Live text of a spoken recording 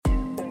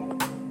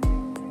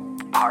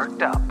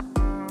Parked Up.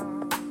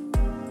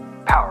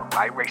 Powered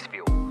by Race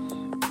Fuels.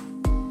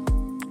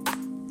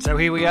 So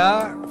here we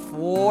are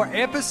for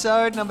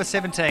episode number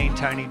 17,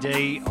 Tony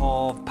D,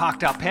 of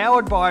Parked Up,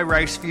 powered by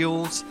Race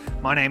Fuels.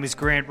 My name is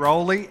Grant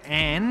Rowley,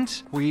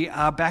 and we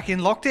are back in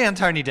lockdown,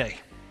 Tony D.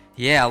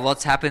 Yeah, a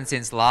lot's happened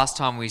since last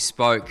time we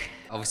spoke.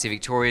 Obviously,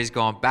 Victoria's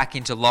gone back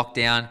into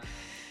lockdown.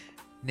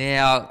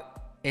 Now,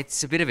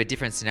 it's a bit of a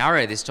different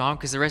scenario this time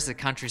because the rest of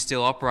the country is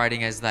still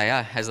operating as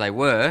they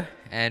were,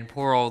 and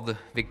poor old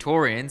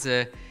Victorians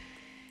are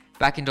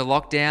back into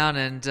lockdown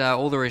and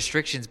all the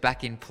restrictions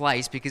back in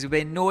place because we've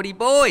been naughty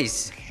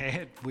boys.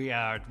 Yeah, we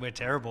are. We're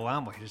terrible,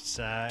 aren't we?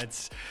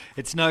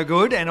 It's no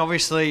good, and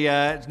obviously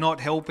it's not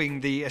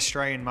helping the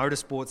Australian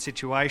motorsport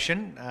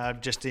situation.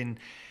 Just in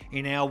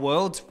our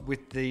world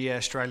with the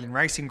Australian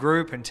Racing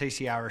Group and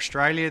TCR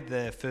Australia,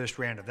 the first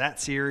round of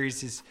that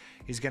series is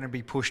going to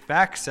be pushed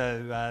back,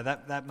 so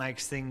that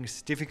makes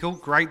things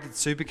difficult. Great that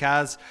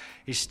Supercars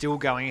is still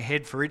going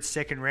ahead for its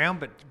second round,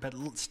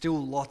 but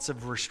still lots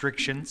of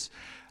restrictions.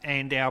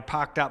 And our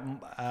Parked Up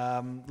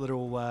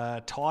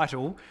little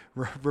title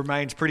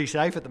remains pretty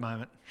safe at the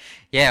moment.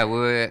 Yeah, we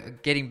were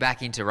getting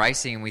back into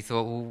racing and we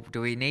thought, well,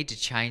 do we need to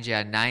change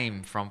our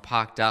name from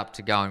Parked Up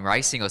to Going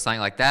Racing or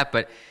something like that?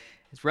 But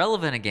it's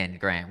relevant again,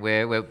 Grant.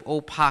 We're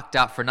all parked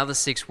up for another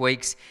 6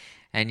 weeks.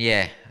 And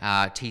yeah,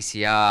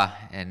 TCR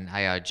and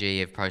ARG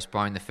have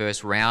postponed the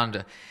first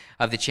round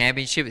of the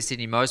championship at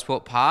Sydney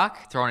Motorsport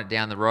Park, throwing it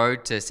down the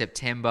road to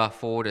September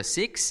 4 to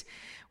 6.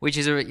 Which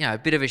is a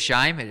bit of a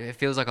shame. It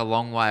feels like a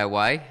long way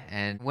away.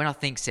 And when I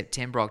think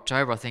September,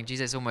 October, I think,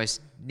 geez, it's almost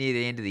near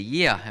the end of the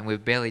year and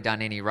we've barely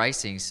done any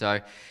racing.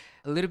 So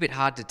a little bit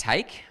hard to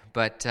take,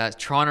 but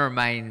trying to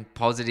remain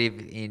positive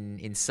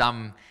in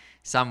some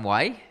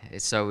way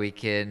so we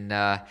can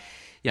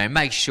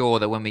make sure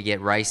that when we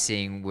get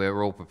racing,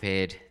 we're all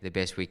prepared the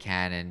best we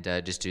can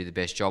and just do the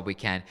best job we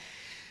can.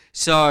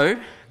 So,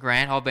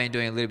 Grant, I've been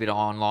doing a little bit of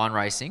online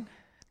racing.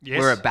 Yes.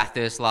 We were at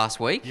Bathurst last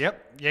week.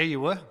 Yep. Yeah, you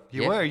were.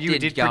 You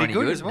did go pretty any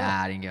good as well.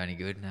 Nah, I didn't go any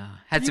good, no.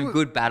 Had some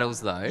good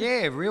battles, though.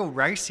 Yeah, real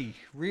racy.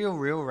 Real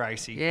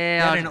racy. Yeah.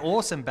 You had an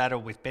awesome battle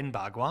with Ben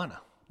Barguana.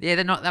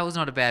 Yeah, that was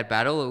not a bad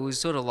battle. It was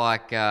sort of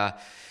like... I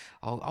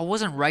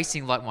wasn't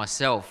racing like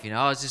myself,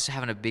 I was just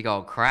having a big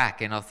old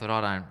crack, and I thought,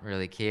 I don't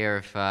really care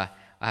if I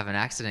have an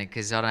accident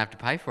because I don't have to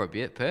pay for it.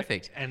 Yeah,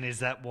 perfect. And is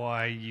that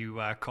why you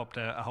copped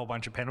a whole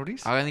bunch of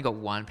penalties? I only got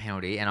one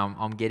penalty, and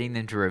I'm getting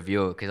them to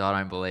review it because I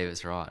don't believe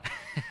it's right.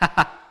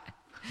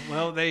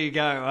 Well, there you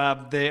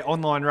go. The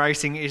online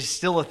racing is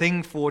still a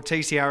thing for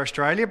TCR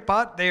Australia,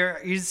 but there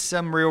is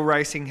some real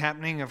racing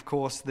happening. Of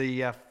course,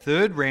 the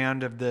third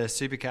round of the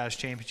Supercars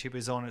Championship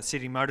is on at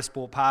Sydney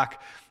Motorsport Park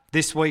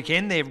this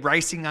weekend. They're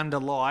racing under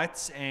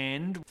lights,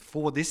 and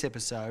for this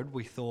episode,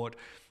 we thought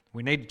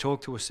we need to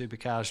talk to a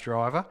Supercars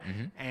driver,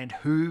 and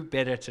who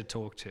better to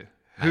talk to?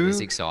 That's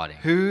exciting.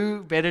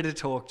 Who better to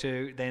talk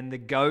to than the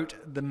GOAT,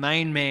 the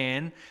main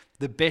man,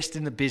 the best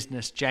in the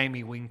business,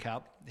 Jamie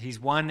Whincup. He's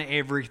won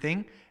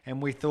everything, and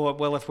we thought,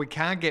 well, if we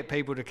can't get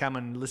people to come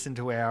and listen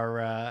to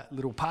our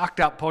little Parked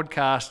Up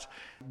podcast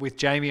with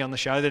Jamie on the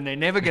show, then they're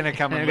never going to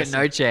come and listen.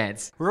 No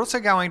chance. We're also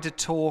going to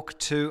talk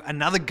to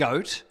another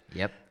GOAT.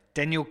 Yep.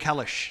 Daniel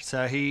Kalish.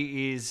 So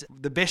he is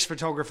the best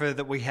photographer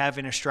that we have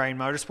in Australian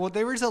motorsport.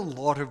 There is a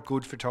lot of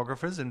good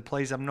photographers, and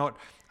please, I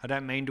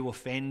don't mean to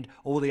offend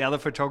all the other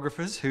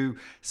photographers who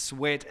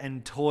sweat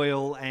and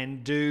toil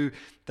and do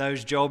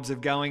those jobs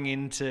of going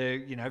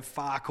into,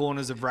 far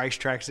corners of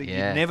racetracks that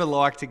you'd never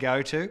like to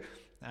go to.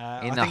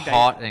 In the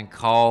hot and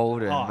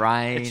cold and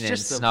rain and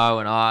snow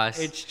and ice.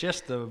 It's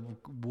just the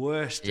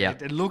worst.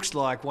 Yep. It looks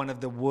like one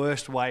of the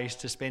worst ways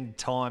to spend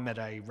time at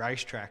a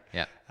racetrack.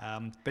 Yep.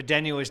 But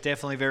Daniel is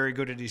definitely very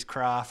good at his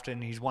craft,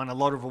 and he's won a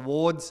lot of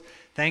awards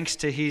thanks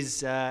to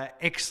his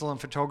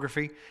excellent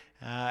photography.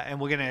 And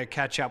we're going to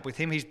catch up with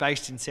him. He's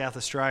based in South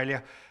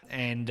Australia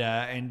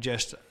and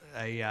just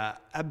a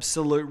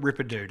absolute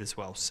ripper dude as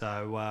well.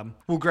 So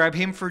we'll grab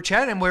him for a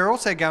chat, and we're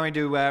also going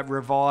to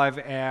revive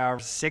our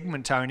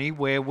segment, Tony,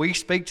 where we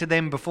speak to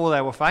them before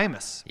they were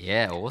famous.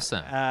 Yeah,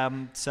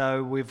 awesome.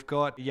 So we've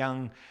got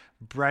young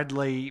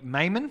Bradley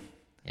Mayman,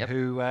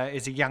 who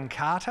is a young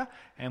karter,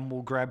 and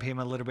we'll grab him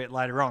a little bit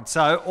later on.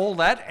 So all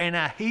that and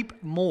a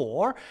heap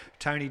more,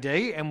 Tony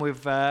D. And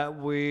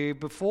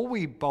before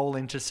we bowl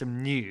into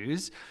some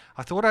news,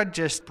 I thought I'd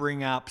just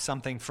bring up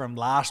something from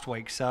last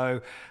week.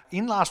 So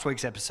in last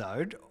week's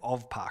episode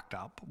of Parked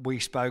Up, we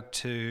spoke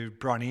to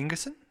Bryony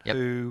Ingerson,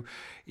 who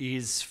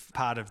is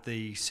part of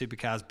the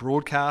Supercars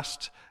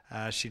broadcast.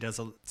 She does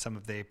some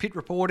of their pit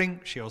reporting.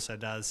 She also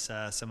does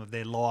some of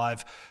their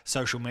live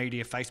social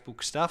media,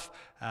 Facebook stuff.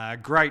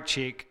 Great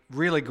chick,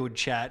 really good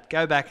chat.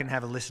 Go back and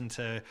have a listen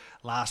to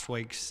last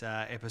week's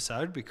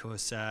episode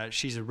because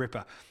she's a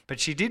ripper. But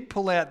she did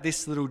pull out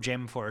this little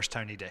gem for us,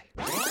 Tony D.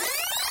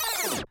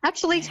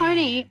 Actually,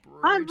 Tony,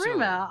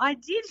 rumour, I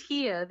did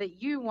hear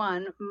that you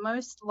won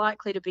Most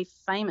Likely to Be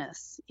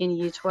Famous in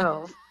Year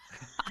 12.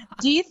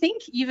 Do you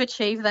think you've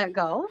achieved that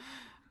goal?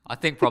 I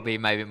think probably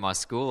maybe at my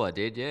school I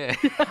did, yeah.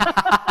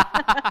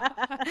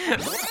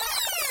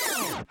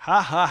 Ha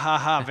ha ha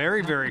ha!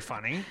 Very very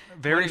funny.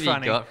 Very what have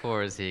funny. you got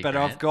for us here,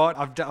 But Grant?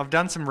 I've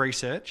done some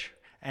research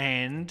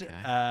and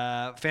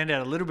found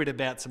out a little bit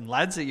about some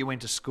lads that you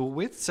went to school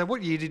with. So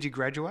what year did you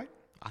graduate?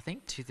 I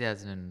think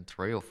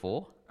 2003 or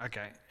 4.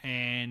 Okay,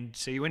 and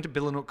so you went to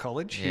Billanook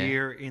College Yeah.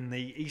 here in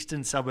the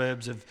eastern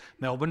suburbs of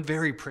Melbourne.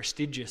 Very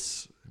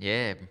prestigious.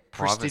 Yeah,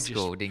 private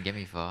Prestigious. school didn't get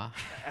me far.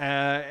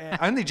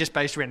 Only just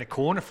based around the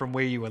corner from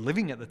where you were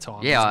living at the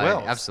time. Yeah, as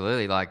well.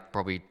 absolutely. Like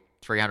probably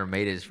 300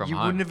 meters from You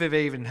home. wouldn't have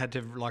even had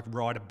to like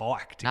ride a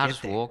bike to No, get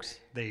just there. walked.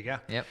 There you go.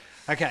 Yep.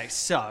 Okay,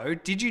 so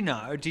do you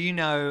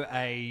know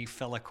a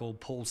fella called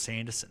Paul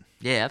Sanderson?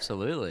 Yeah,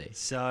 absolutely.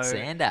 So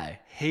Sando.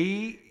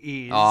 he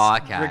is Oh,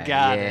 okay.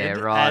 regarded Yeah, as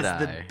righto.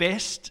 the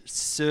best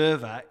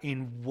server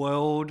in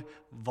world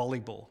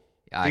volleyball.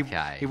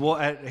 Okay. He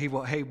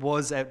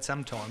was at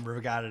some time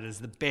regarded as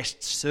the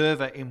best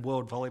server in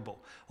world volleyball.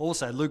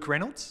 Also, Luke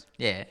Reynolds.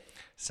 Yeah.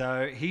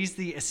 So he's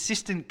the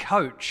assistant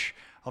coach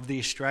of the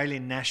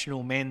Australian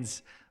national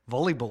men's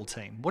volleyball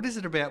team. What was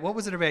it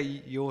about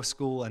your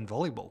school and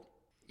volleyball?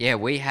 Yeah,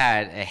 we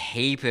had a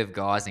heap of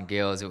guys and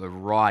girls that were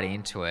right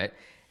into it.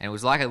 And it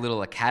was like a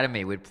little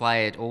academy. We'd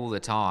play it all the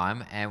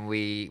time. And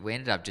we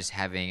ended up just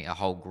having a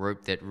whole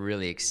group that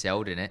really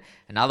excelled in it.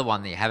 Another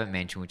one that you haven't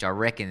mentioned, which I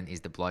reckon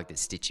is the bloke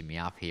that's stitching me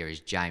up here, is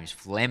James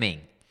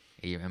Fleming.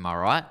 Am I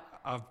right?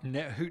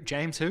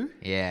 James who?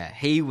 Yeah,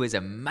 he was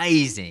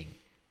amazing.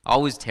 I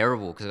was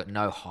terrible because I got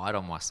no height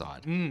on my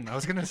side. I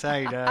was going to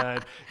say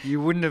you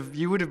would have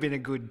been a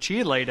good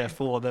cheerleader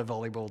for the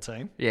volleyball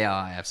team. Yeah,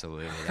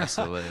 absolutely.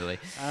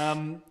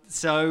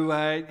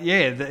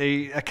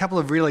 A couple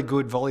of really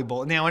good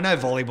volleyball. Now I know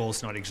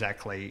volleyball's not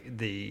exactly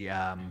the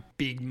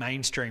big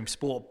mainstream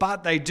sport,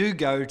 but they do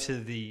go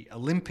to the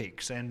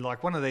Olympics, and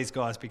like one of these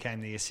guys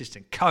became the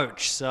assistant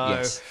coach. So.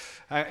 Yes.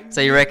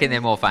 So you reckon they're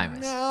more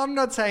famous? No, I'm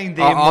not saying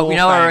they're more you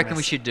know what I famous. reckon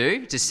we should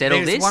do to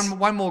settle There's this?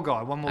 One more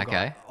guy.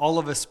 Okay.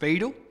 Oliver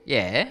Speedle.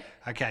 Yeah.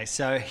 Okay,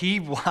 so he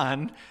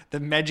won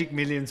the Magic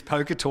Millions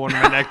poker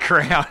tournament at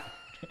Crown.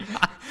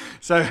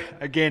 So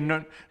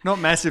again, not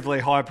massively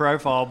high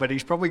profile, but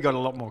he's probably got a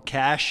lot more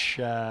cash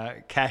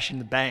in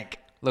the bank.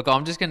 Look,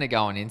 I'm just going to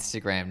go on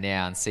Instagram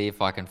now and see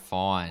if I can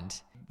find...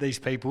 These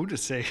people to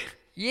see.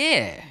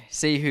 Yeah.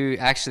 See who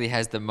actually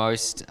has the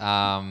most...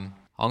 I'm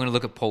going to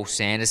look at Paul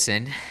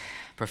Sanderson.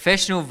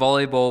 Professional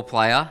volleyball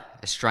player,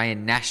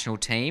 Australian national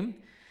team,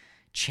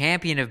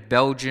 champion of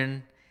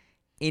Belgium,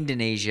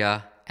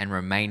 Indonesia, and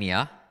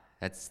Romania.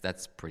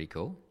 That's pretty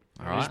cool.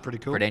 All That right. is pretty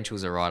cool.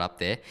 Credentials are right up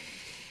there.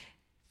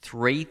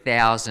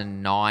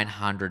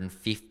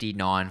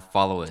 3,959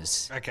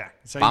 followers. Okay,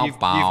 so Bum, you've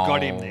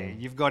got him bum. there.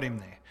 You've got him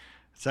there.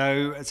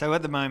 So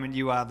at the moment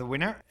you are the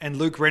winner, and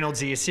Luke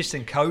Reynolds, the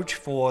assistant coach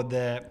for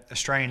the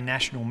Australian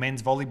national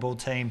men's volleyball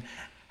team,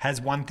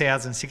 has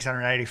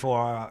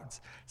 1,684.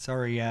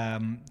 Sorry,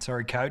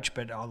 coach,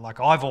 but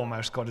I've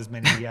almost got as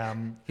many. He's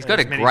got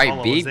a as many great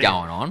followers beard there.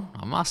 going on.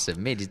 I must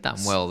admit, he's done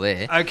well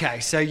there. Okay,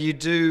 so you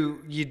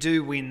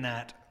do win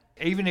that.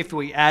 Even if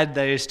we add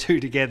those two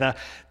together,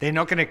 they're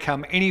not going to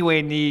come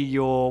anywhere near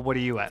your. What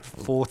are you at?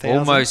 4,000.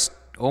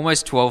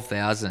 Almost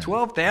 12,000.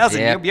 12,000.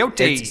 Yeah. You're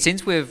beauty.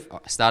 Since we've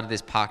started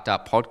this Parked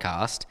Up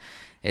podcast,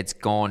 it's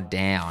gone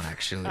down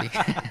actually.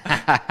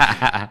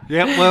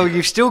 Yeah, well,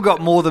 you've still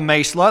got more than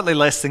me, slightly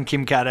less than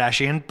Kim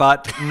Kardashian,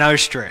 but no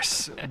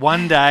stress.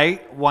 One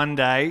day,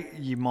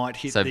 you might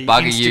hit So the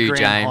bugger Instagram you,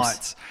 James.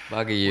 heights.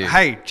 Bugger you.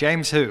 Hey,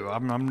 James who? I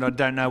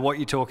don't know what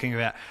you're talking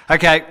about.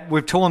 Okay,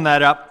 we've torn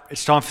that up.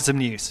 It's time for some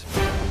news.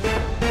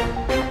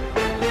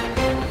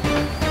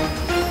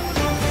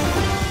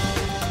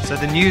 So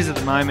the news at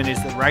the moment is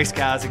that race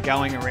cars are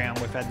going around.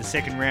 We've had the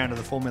second round of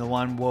the Formula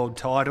One world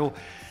title.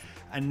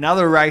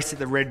 Another race at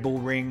the Red Bull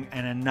Ring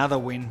and another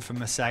win for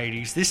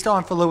Mercedes. This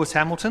time for Lewis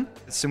Hamilton.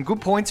 Some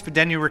good points for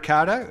Daniel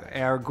Ricciardo,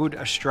 our good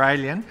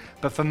Australian.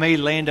 But for me,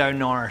 Lando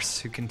Norris,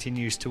 who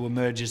continues to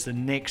emerge as the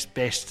next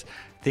best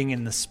thing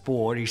in the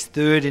sport. He's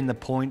third in the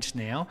points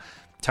now.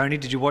 Tony,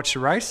 did you watch the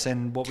race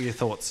and what were your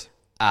thoughts?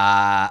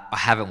 I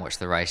haven't watched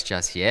the race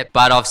just yet,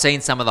 but I've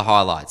seen some of the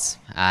highlights,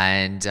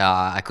 and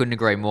I couldn't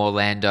agree more.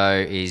 Lando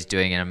is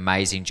doing an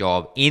amazing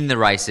job in the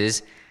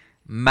races.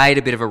 Made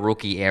a bit of a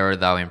rookie error,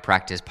 though, in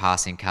practice,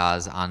 passing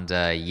cars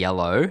under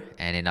yellow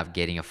and ended up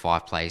getting a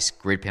 5-place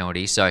grid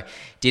penalty. So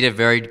did a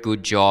very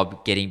good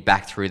job getting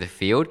back through the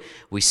field.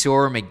 We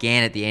saw him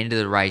again at the end of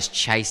the race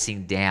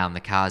chasing down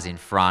the cars in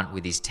front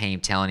with his team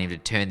telling him to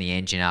turn the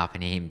engine up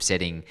and him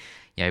setting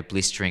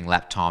blistering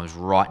lap times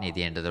right near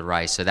the end of the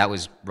race. So that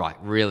was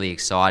really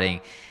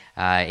exciting.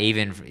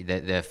 Even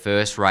the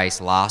first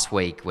race last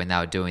week when they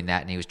were doing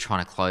that and he was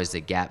trying to close the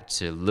gap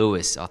to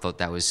Lewis, I thought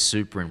that was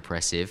super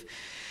impressive.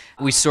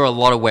 We saw a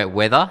lot of wet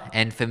weather,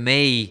 and for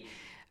me,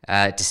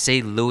 to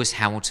see Lewis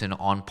Hamilton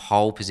on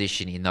pole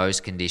position in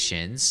those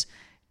conditions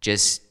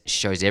just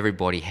shows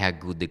everybody how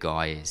good the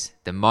guy is.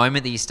 The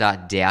moment that you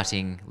start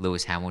doubting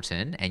Lewis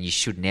Hamilton, and you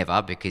should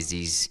never because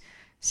he's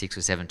 6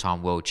 or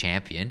 7-time world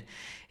champion,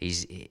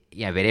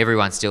 but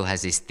everyone still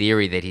has this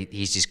theory that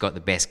he's just got the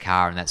best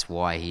car and that's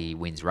why he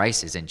wins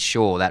races. And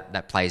sure,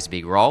 that plays a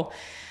big role.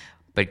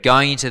 But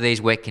going into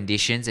these wet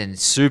conditions and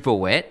super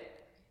wet,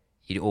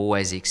 you'd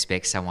always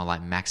expect someone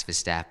like Max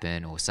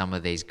Verstappen or some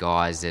of these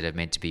guys that are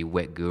meant to be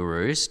wet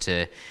gurus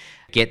to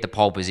get the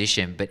pole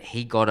position, but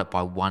he got it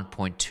by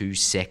 1.2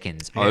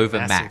 seconds over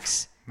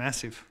Max.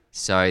 Massive.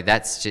 So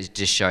that's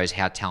just shows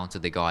how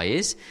talented the guy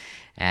is,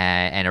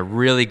 and a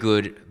really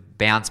good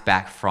bounce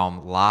back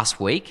from last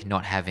week,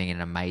 not having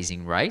an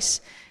amazing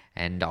race.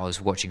 And I was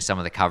watching some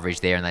of the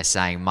coverage there, and they're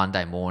saying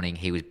Monday morning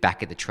he was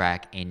back at the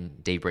track in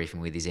debriefing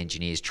with his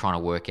engineers, trying to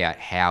work out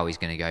how he's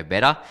going to go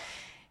better.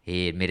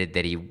 He admitted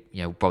that he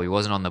probably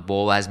wasn't on the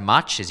ball as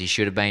much as he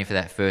should have been for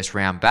that first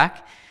round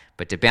back,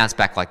 but to bounce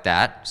back like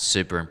that,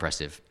 super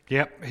impressive.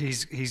 Yep,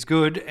 he's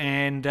good,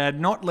 and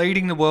not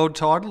leading the world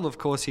title, of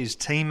course his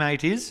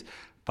teammate is,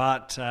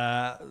 but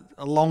a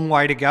long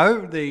way to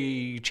go.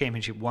 The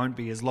championship won't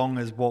be as long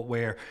as what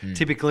we're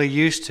typically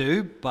used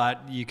to,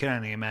 but you can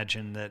only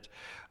imagine that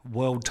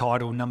world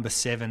title number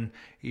 7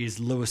 is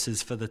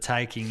Lewis's for the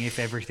taking if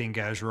everything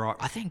goes right.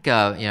 I think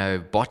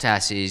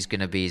Bottas is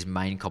going to be his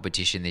main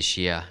competition this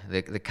year.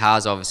 The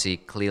car's obviously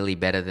clearly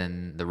better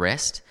than the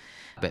rest,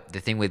 but the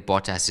thing with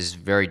Bottas is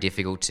very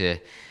difficult to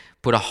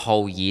put a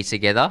whole year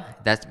together.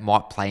 That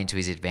might play into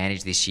his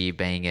advantage this year,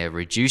 being a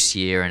reduced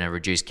year and a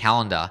reduced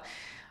calendar.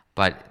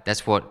 But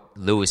that's what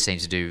Lewis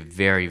seems to do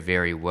very,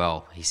 very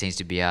well. He seems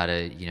to be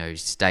able to,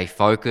 stay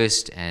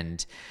focused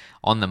and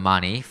on the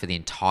money for the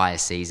entire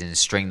season and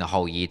string the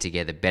whole year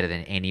together better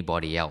than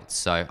anybody else.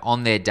 So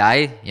on their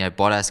day,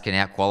 Bottas can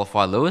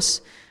out-qualify Lewis,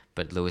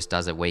 but Lewis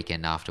does it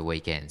weekend after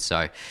weekend.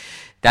 So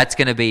that's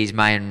going to be his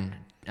main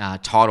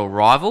title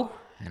rival.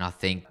 And I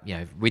think,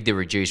 with the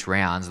reduced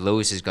rounds,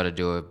 Lewis has got to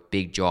do a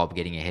big job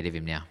getting ahead of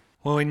him now.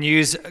 Well, in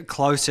news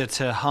closer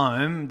to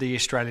home, the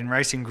Australian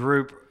Racing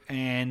Group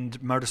and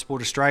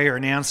Motorsport Australia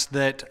announced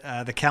that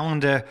the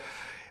calendar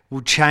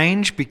will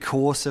change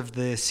because of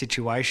the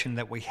situation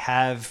that we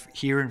have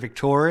here in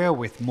Victoria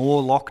with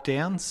more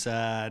lockdowns.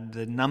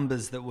 The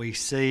numbers that we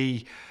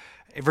see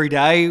every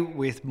day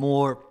with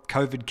more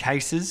COVID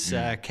cases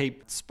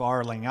keep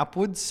spiralling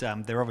upwards.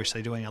 They're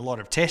obviously doing a lot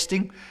of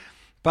testing.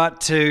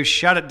 But to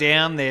shut it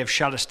down, they've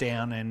shut us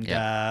down, and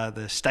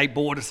the state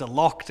borders are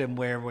locked, and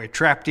we're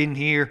trapped in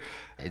here.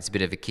 It's a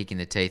bit of a kick in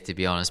the teeth, to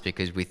be honest,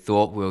 because we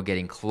thought we were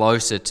getting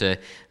closer to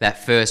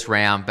that first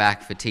round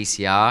back for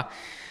TCR,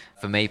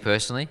 for me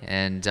personally,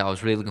 and I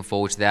was really looking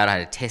forward to that. I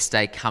had a test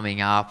day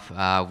coming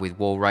up with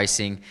Wall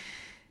Racing.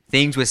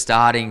 Things were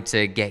starting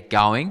to get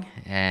going,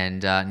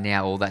 and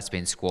now all that's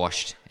been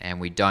squashed, and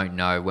we don't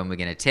know when we're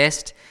going to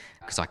test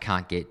because I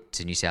can't get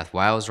to New South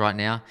Wales right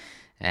now.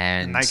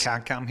 And they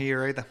can't come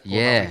here either.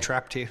 Yeah. They'll be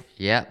trapped here.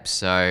 Yep.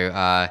 So,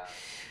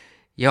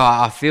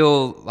 I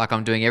feel like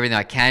I'm doing everything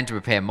I can to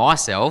prepare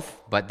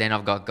myself, but then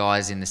I've got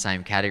guys in the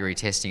same category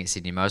testing at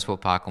Sydney Motorsport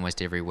Park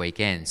almost every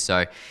weekend.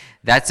 So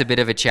that's a bit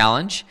of a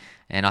challenge.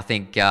 And I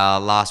think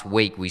last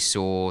week we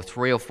saw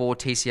 3 or 4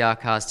 TCR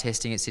cars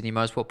testing at Sydney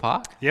Motorsport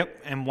Park.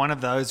 Yep. And one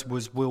of those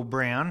was Will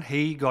Brown.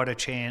 He got a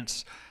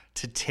chance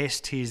to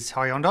test his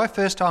Hyundai.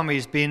 First time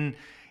he's been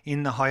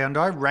in the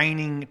Hyundai,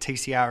 reigning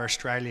TCR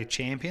Australia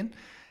champion.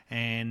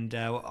 And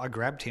I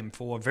grabbed him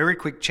for a very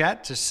quick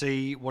chat to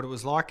see what it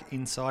was like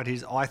inside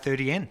his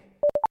i30N.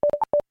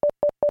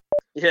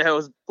 Yeah, it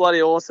was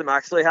bloody awesome,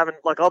 actually. I've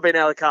been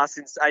out of the car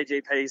since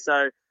AGP,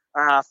 so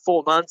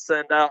 4 months,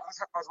 and I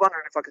was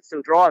wondering if I could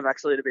still drive,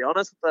 actually, to be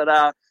honest.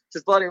 But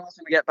just bloody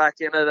awesome to get back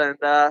in it, and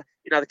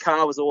the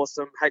car was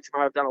awesome.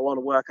 HMO have done a lot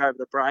of work over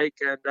the break,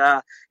 and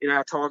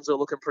our times are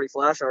looking pretty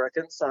flash, I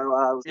reckon.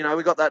 So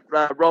we got that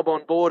Rob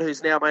on board,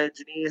 who's now my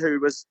engineer,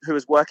 who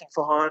was working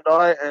for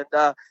Hyundai, and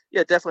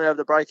definitely over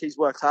the break he's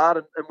worked hard,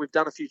 and we've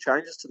done a few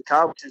changes to the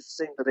car, which has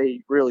seemed to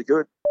be really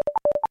good.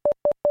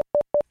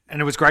 And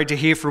it was great to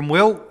hear from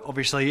Will.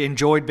 Obviously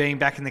enjoyed being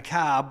back in the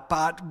car.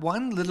 But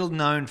one little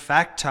known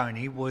fact,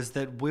 Tony, was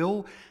that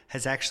Will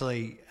has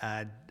actually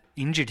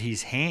injured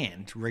his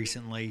hand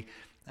recently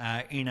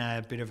in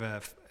a bit of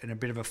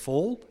a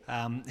fall.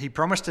 He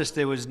promised us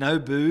there was no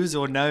booze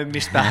or no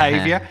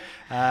misbehaviour.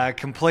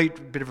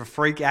 Complete bit of a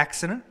freak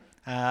accident.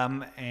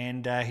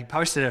 And he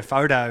posted a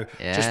photo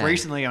just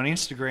recently on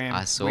Instagram.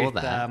 I saw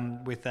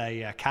with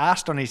a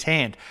cast on his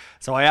hand.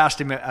 So I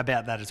asked him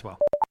about that as well.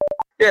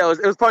 Yeah,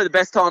 it was probably the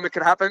best time it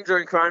could happen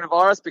during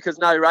coronavirus because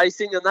no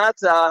racing and that.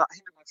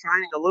 Hindered my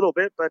training a little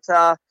bit, but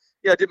I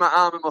did my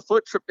arm and my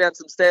foot, tripped down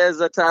some stairs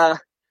with a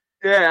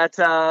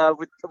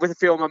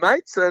few of my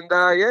mates, and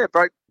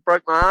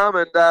broke my arm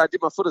and did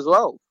my foot as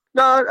well.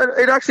 No,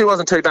 it actually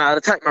wasn't too bad.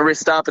 I take my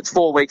wrist up. It's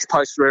 4 weeks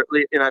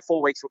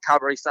 4 weeks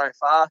recovery so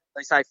far.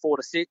 They say 4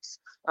 to 6.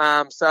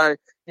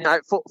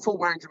 Full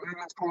range of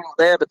movement's probably not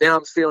there, but the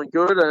arm's feeling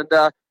good, and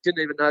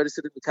didn't even notice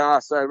it in the car.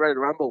 So ready to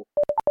rumble.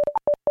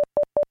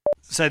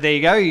 So there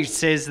you go. He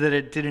says that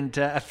it didn't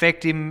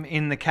affect him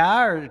in the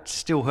car. It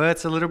still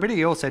hurts a little bit.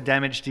 He also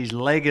damaged his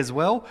leg as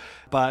well,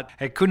 but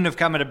it couldn't have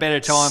come at a better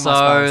time.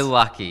 So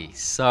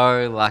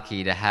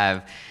lucky to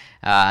have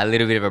a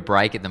little bit of a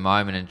break at the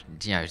moment,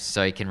 and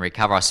so he can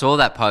recover. I saw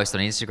that post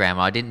on Instagram.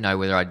 I didn't know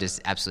whether I just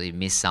absolutely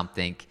missed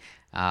something,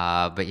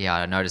 but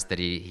I noticed that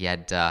he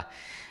had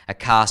a a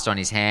cast on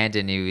his hand,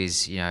 and he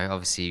was,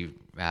 obviously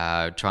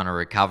trying to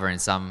recover in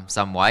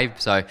some way.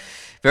 So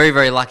very,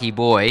 very lucky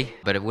boy,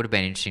 but it would have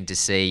been interesting to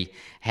see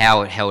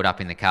how it held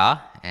up in the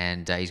car,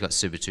 and he's got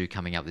Super 2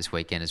 coming up this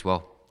weekend as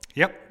well.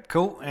 Yep,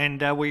 cool.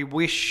 And we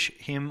wish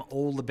him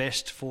all the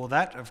best for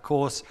that. Of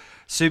course,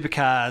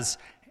 Supercars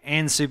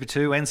and Super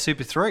 2 and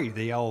Super 3,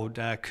 the old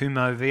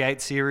Kumo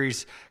V8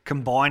 series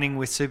combining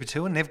with Super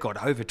 2, and they've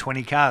got over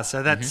 20 cars.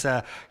 So that's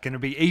going to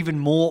be even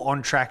more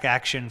on-track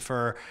action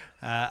for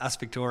us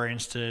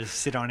Victorians to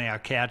sit on our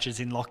couches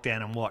in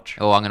lockdown and watch.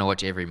 Oh, I'm going to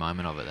watch every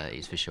moment of it, that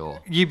is for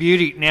sure. You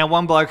beauty. Now,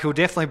 one bloke who'll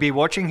definitely be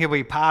watching, he'll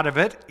be part of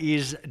it,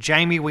 is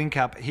Jamie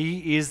Whincup.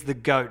 He is the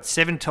GOAT,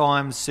 7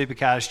 times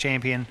Supercars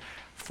champion,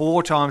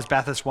 4 times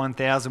Bathurst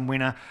 1000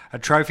 winner, a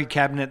trophy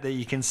cabinet that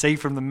you can see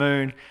from the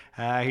moon.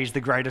 He's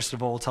the greatest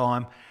of all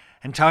time.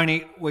 And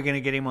Tony, we're going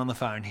to get him on the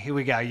phone. Here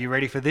we go. You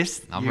ready for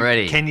this? I'm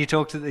ready. Can you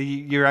talk to the...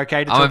 You're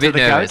okay to talk to the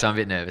nervous. coach? I'm a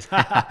bit nervous.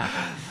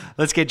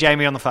 Let's get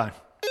Jamie on the phone.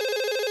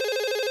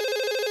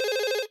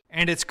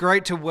 And it's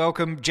great to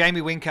welcome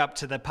Jamie Whincup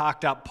to the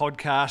Parked Up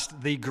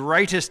podcast, the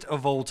greatest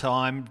of all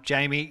time.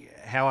 Jamie,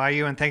 how are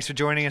you? And thanks for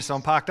joining us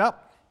on Parked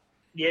Up.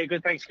 Yeah,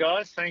 good. Thanks,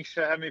 guys. Thanks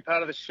for having me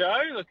part of the show.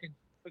 Looking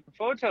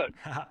forward to it.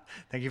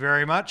 Thank you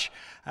very much.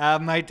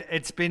 Mate,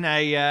 it's been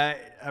a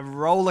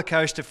roller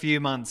coaster few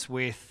months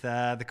with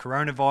the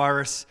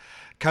coronavirus,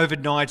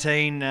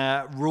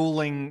 COVID-19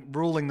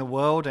 ruling the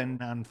world,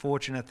 and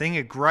unfortunate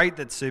thing. Great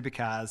that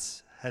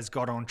Supercars has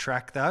got on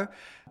track, though.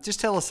 Just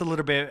tell us a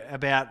little bit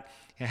about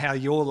how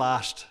your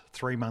last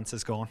 3 months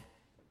has gone.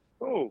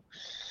 Oh,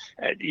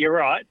 you're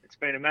right. It's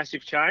been a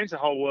massive change. The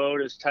whole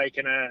world has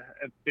taken a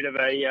bit of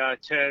a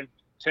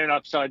turn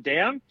upside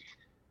down.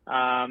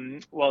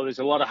 Well, there's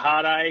a lot of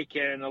heartache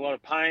and a lot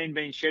of pain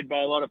being shed by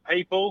a lot of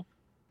people,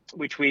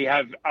 which we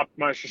have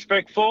utmost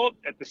respect for.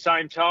 At the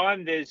same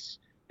time,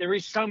 there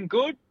is some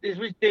good.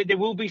 There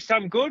will be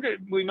some good.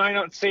 We may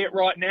not see it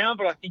right now,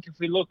 but I think if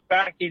we look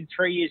back in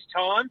 3 years'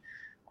 time,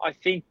 I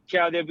think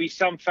there'll be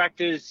some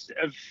factors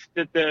of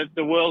that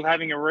the world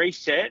having a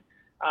reset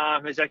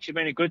has actually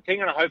been a good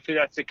thing, and hopefully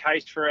that's the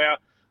case for our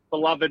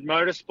beloved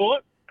motorsport.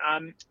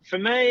 For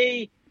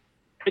me,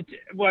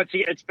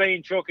 it's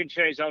been chalk and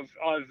cheese. I've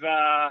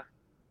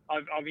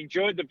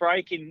enjoyed the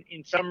break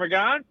in some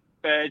regard,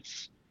 but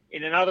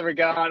in another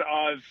regard,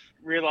 I've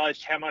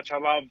realised how much I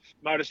love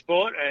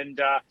motorsport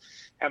and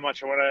how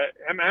much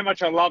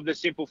I love the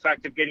simple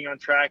fact of getting on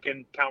track,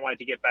 and can't wait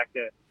to get back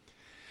there.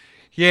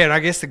 Yeah, and I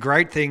guess the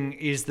great thing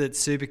is that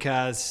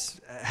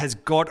Supercars has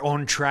got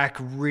on track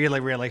really,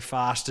 really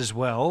fast as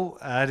well.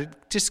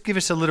 Just give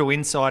us a little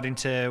insight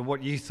into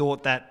what you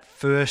thought that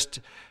first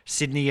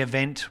Sydney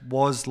event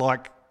was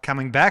like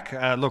coming back.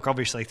 Look,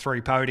 obviously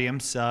 3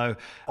 podiums, so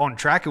on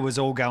track it was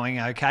all going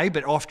okay,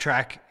 but off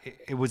track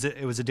it was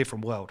a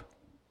different world.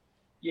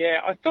 Yeah,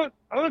 I thought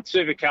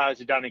Supercars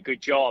had done a good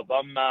job.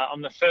 I'm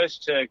the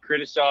first to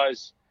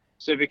criticise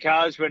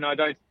Supercars when I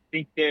don't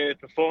think they're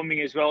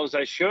performing as well as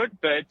they should,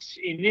 but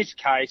in this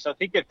case, I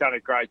think they've done a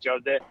great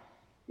job. The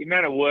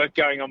amount of work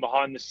going on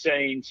behind the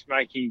scenes,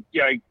 making,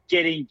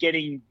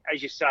 getting,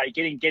 as you say,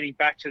 getting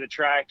back to the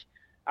track,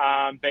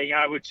 being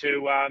able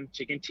to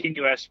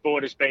continue our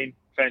sport has been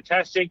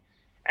fantastic.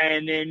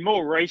 And then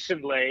more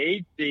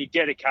recently, the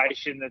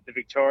dedication that the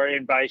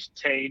Victorian-based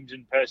teams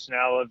and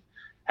personnel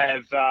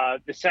have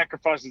the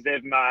sacrifices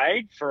they've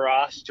made for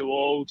us to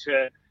all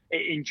to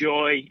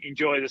enjoy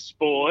the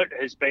sport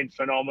has been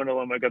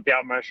phenomenal, and we've got the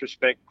utmost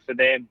respect for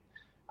them.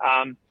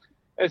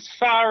 As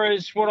far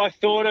as what I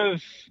thought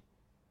of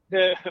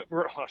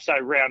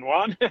round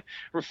one,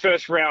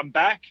 first round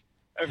back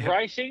of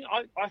racing,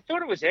 I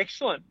thought it was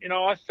excellent.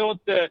 I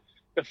thought the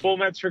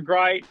formats were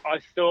great. I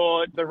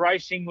thought the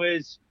racing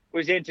was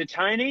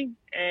entertaining,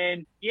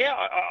 and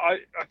I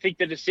think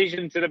the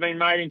decisions that have been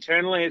made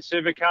internally at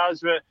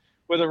Supercars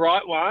were the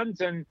right ones,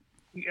 and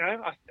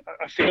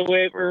I feel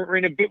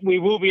we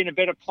will be in a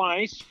better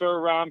place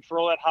for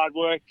all that hard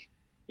work,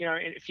 in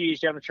a few years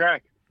down the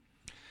track.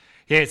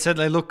 Yeah, it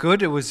certainly looked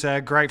good. It was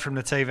great from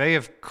the TV.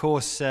 Of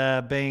course,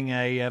 being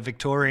a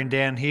Victorian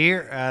down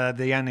here,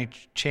 the only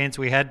chance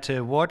we had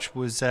to watch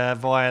was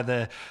via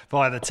the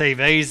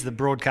TVs. The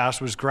broadcast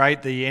was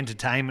great. The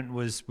entertainment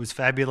was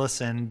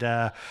fabulous,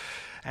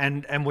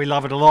 and we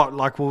love it a lot.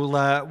 Like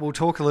we'll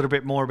talk a little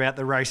bit more about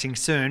the racing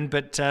soon,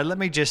 but let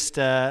me just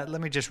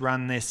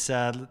run this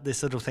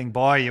little thing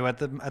by you. At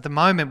the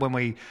moment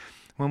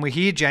when we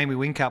hear Jamie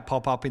Whincup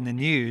pop up in the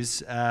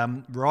news,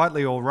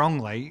 rightly or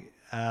wrongly,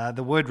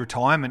 the word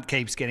retirement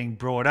keeps getting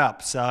brought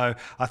up. So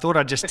I thought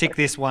I'd just tick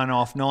this one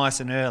off nice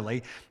and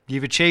early.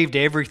 You've achieved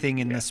everything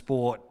in the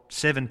sport.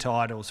 7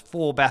 titles,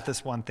 4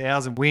 Bathurst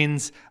 1000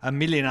 wins, a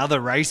million other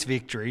race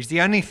victories.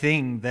 The only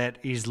thing that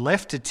is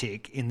left to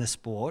tick in the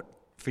sport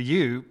for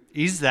you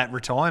is that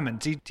retirement.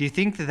 Do you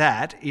think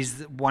that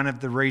is one of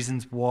the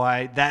reasons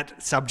why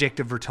that subject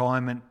of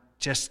retirement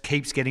just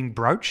keeps getting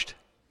broached?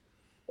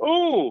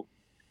 Oh,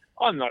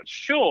 I'm not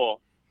sure.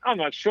 I'm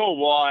not sure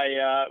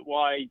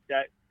why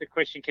that the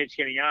question keeps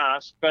getting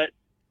asked, but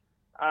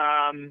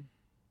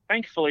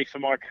thankfully for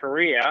my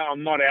career,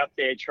 I'm not out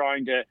there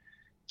trying to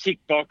tick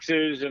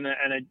boxes and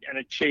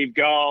achieve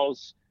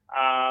goals.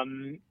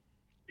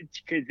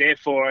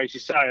 Therefore, as you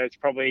say, I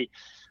probably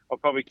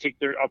would have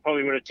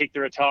ticked the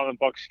retirement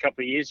box a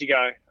couple of years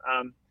ago.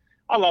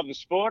 I love the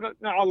sport.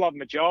 I love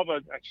my job.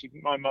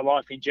 My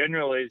life in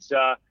general is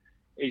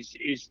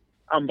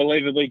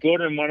unbelievably good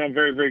and one I'm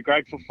very, very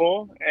grateful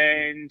for.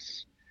 And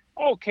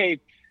I'll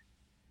keep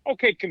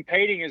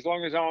competing as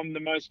long as I'm the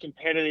most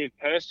competitive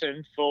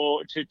person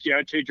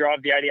to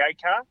drive the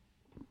 88 car.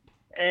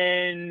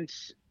 And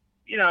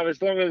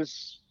as long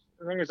as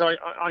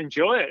I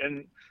enjoy it,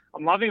 and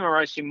I'm loving my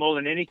racing more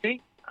than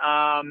anything.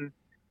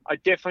 I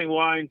definitely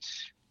won't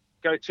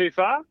go too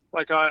far.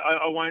 Like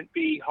I won't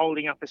be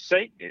holding up a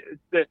seat.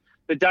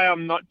 The day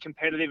I'm not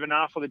competitive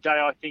enough, or the day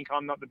I think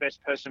I'm not the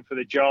best person for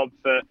the job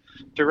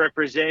to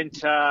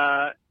represent,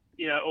 all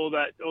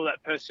that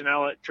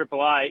personnel at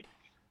Triple Eight,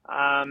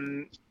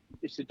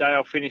 it's the day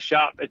I'll finish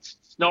up. It's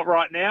not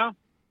right now.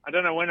 I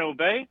don't know when it'll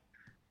be.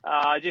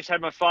 I just had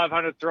my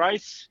 500th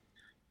race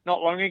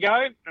not long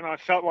ago, and I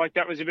felt like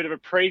that was a bit of a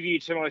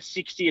preview to my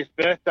 60th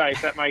birthday,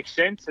 if that makes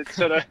sense. It's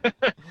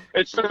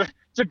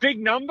a big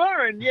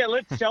number, and yeah,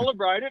 let's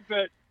celebrate it.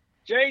 But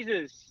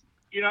Jesus,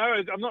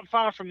 I'm not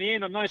far from the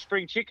end. I'm no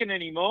spring chicken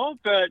anymore,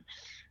 but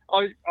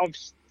I've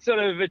sort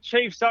of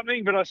achieved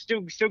something, but I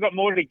still got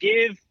more to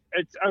give.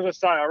 It's, as I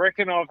say, I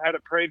reckon I've had a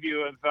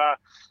preview of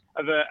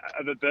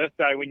a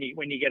birthday when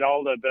you get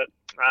older. But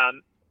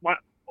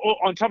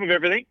on top of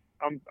everything,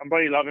 I'm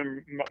bloody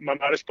loving my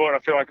motorsport. I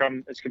feel like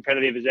I'm as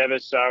competitive as ever.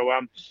 So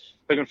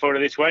looking forward to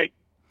this week.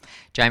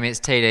 Jamie, it's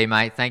TD,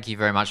 mate. Thank you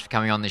very much for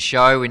coming on the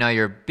show. We know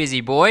you're a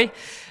busy boy.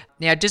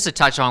 Now, just to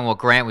touch on what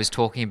Grant was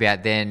talking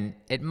about then,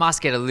 it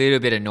must get a little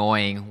bit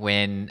annoying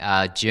when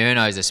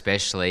journos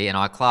especially, and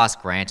I class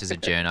Grant as a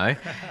journo,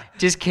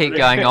 just keep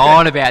going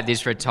on about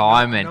this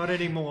retirement. Not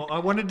anymore. I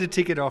wanted to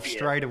tick it off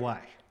straight away.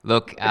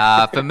 Look,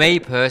 for me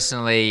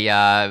personally,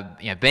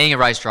 being a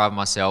race driver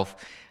myself,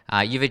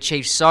 you've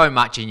achieved so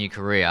much in your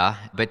career,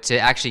 but to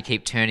actually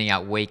keep turning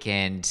up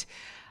weekend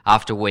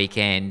after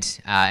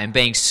weekend and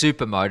being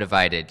super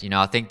motivated,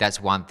 I think that's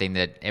one thing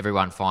that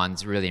everyone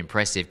finds really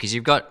impressive, because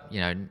you've got,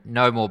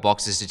 no more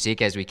boxes to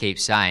tick, as we keep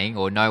saying,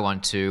 or no more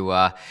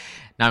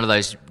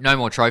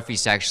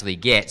trophies to actually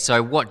get.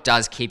 So what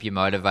does keep you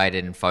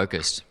motivated and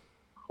focused?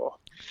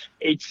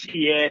 Thanks,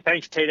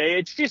 TD.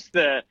 It's just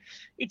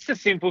it's the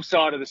simple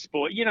side of the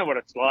sport. You know what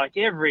it's like.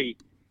 Every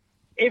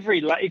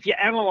if you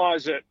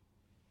analyse it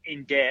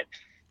in depth,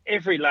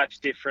 every lap's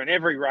different.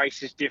 Every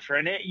race is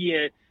different.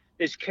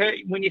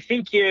 When you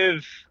think you're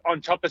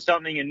on top of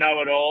something and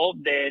know it all,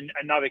 then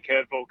another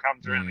curveball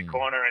comes around the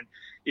corner, and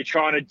you're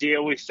trying to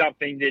deal with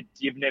something that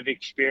you've never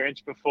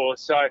experienced before.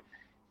 So,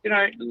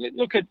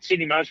 look at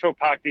Sydney Motorsport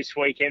Park this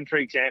weekend, for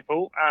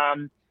example.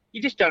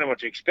 You just don't know what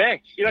to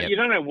expect. You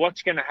don't know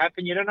what's going to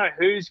happen. You don't know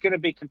who's going to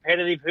be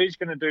competitive, who's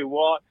going to do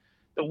what.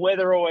 The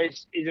weather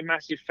always is a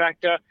massive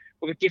factor.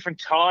 We've got different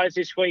tyres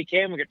this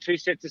weekend. We've got 2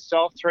 sets of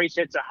soft, 3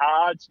 sets of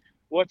hards.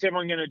 What's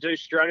everyone going to do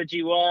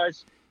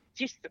strategy-wise?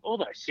 Just all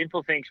those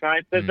simple things,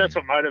 mate. That's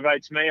what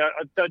motivates me.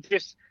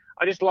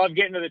 I just love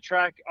getting to the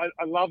track.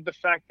 I love the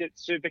fact that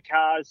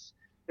supercars,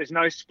 there's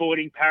no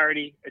sporting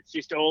parity. It's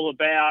just all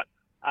about,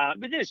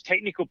 but there's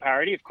technical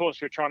parity. Of course,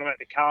 we're trying to make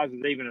the cars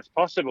as even as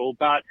possible,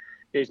 but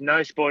there's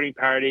no sporting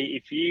parity.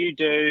 If you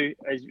do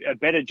a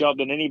better job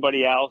than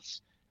anybody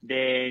else,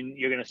 then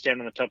you're going to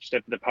stand on the top step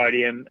of the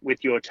podium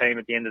with your team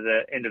at the end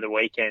of the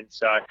weekend.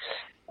 So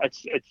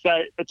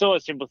it's all the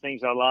simple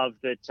things I love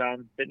that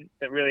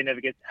really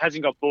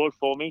hasn't got bored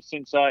for me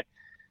since I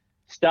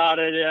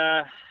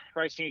started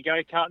racing a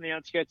go-kart in the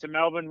outskirts of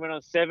Melbourne when I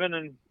was 7,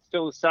 and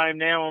still the same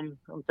now.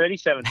 I'm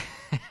 37.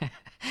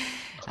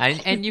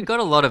 And you've got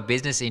a lot of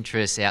business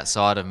interests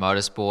outside of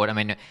motorsport. I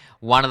mean,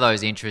 one of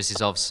those interests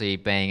is obviously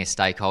being a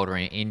stakeholder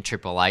in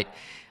Triple Eight.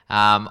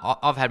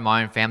 I've had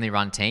my own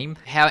family-run team.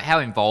 How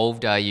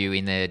involved are you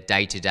in the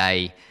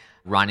day-to-day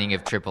running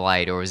of Triple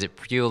Eight, or is it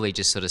purely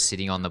just sort of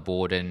sitting on the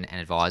board and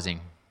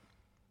advising?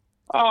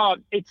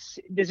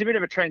 There's a bit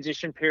of a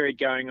transition period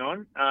going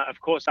on.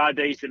 Of course,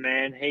 RD's the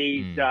man.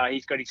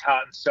 He's got his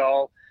heart and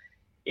soul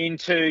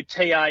into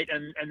T8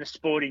 and the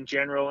sport in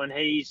general, and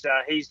he's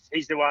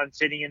the one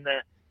sitting in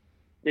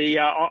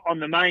on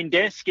the main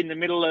desk in the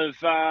middle of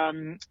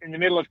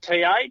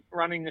T8,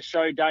 running the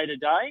show day to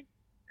day.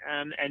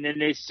 And then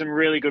there's some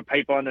really good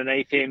people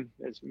underneath him.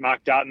 There's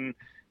Mark Dutton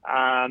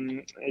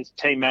as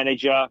team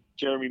manager,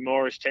 Jeremy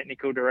Moore as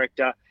technical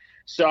director.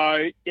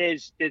 So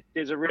there's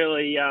a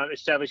really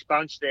established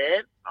bunch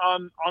there.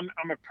 I'm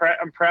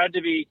proud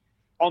to be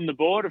on the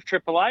board of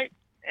Triple Eight,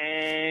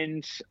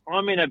 and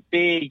I'm in a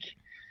big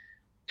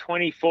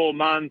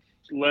 24-month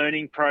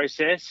learning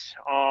process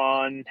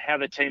on how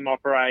the team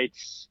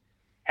operates,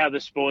 how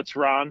the sport's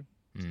run.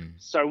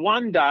 So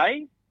one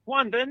day,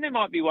 there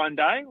might be one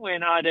day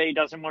when RD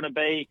doesn't want to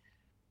be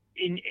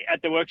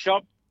at the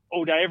workshop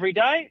all day, every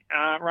day,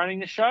 running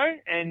the show.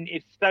 And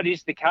if that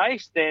is the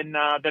case, then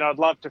I'd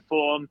love to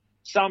form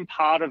some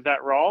part of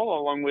that role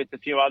along with a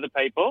few other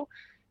people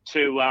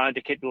to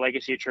keep the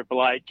legacy of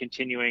Triple Eight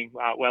continuing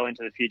well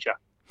into the future.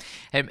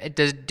 And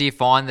do you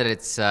find that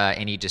it's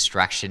any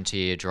distraction to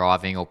your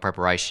driving or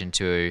preparation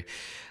to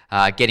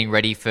getting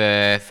ready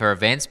for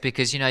events?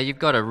 Because, you've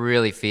got a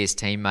really fierce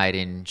teammate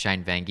in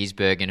Shane Van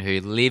Gisbergen who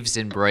lives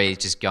and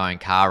breathes just going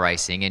car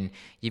racing, and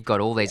you've got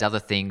all these other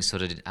things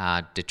sort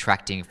of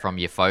detracting from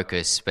your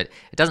focus, but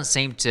it doesn't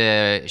seem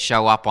to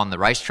show up on the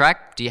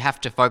racetrack. Do you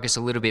have to focus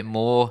a little bit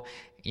more,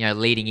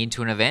 leading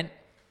into an event?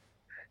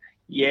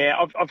 Yeah,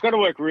 I've got to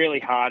work really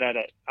hard at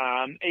it.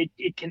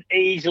 It can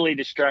easily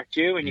distract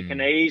you, and you can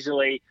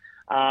easily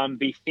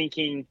be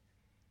thinking,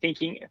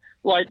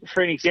 like,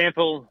 for an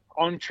example,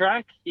 on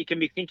track, you can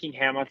be thinking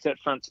how much that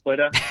front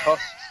splitter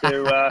costs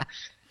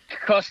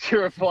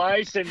to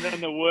replace, and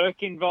then the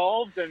work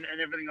involved and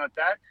everything like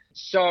that.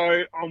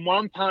 So on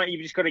one part,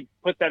 you've just got to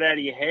put that out of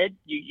your head.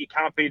 You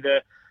can't be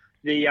the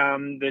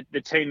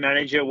team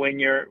manager when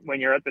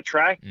you're at the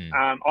track.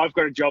 I've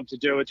got a job to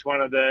do. It's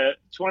one of the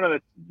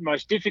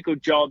most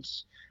difficult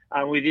jobs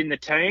within the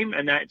team,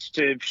 and that's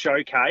to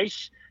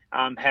showcase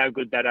how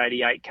good that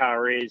 88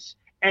 car is.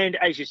 And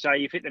as you say,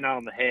 you've hit the nail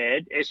on the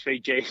head.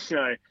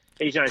 SVG,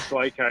 he's no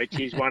slow coach.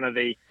 He's one of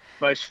the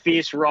most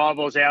fierce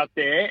rivals out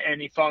there.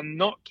 And if I'm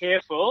not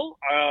careful,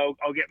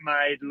 I'll get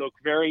made look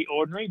very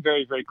ordinary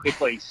very, very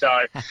quickly. So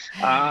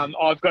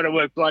I've got to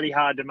work bloody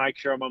hard to make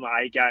sure I'm on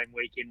my A game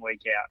week in,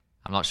 week out.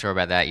 I'm not sure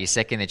about that. You're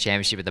second in the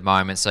championship at the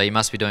moment, so you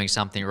must be doing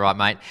something right,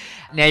 mate.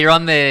 Now, you're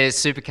on the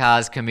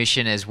Supercars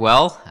Commission as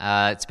well.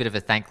 It's a bit of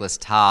a thankless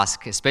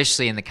task,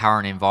 especially in the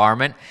current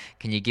environment.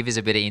 Can you give us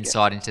a bit of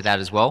insight into that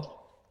as well?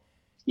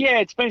 Yeah,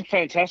 it's been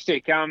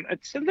fantastic.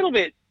 It's a little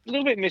bit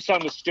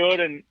misunderstood,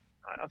 and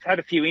I've had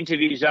a few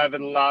interviews over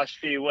the last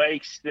few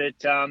weeks that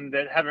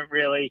haven't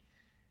really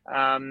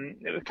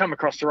come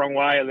across the wrong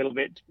way a little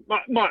bit.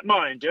 My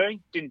own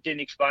doing. Didn't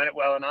explain it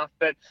well enough.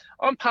 But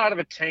I'm part of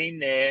a team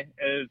there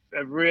of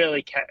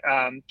really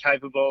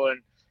capable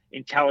and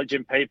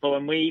intelligent people,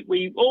 and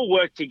we all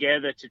work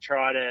together to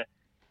try to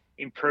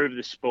improve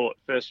the sport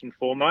first and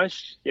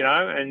foremost.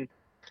 And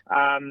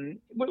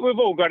we've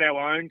all got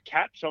our own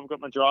caps. I've got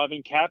my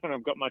driving cap and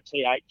I've got my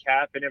T8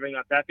 cap and everything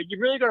like that. But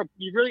you've really got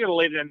to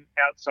leave them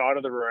outside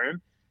of the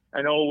room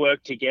and all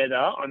work together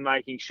on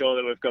making sure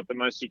that we've got the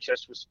most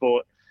successful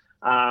sport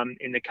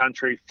in the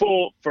country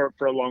for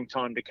a long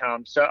time to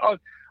come. So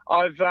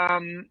I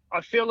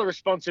feel the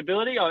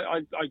responsibility.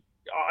 I'm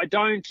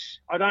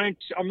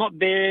not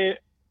there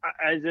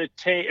as a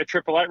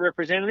Triple Eight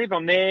representative.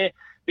 I'm there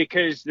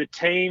because the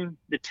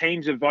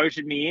teams have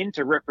voted me in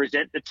to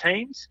represent the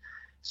teams.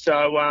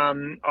 So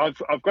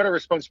I've got a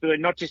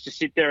responsibility not just to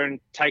sit there and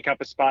take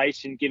up a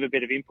space and give a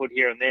bit of input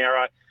here and there.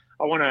 I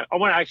want to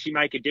actually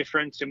make a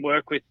difference and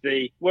work with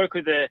the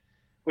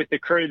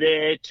crew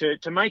there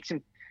to make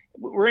some.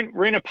 We're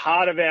in a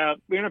part of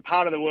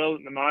the world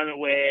at the moment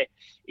where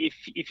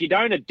if you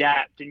don't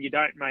adapt and you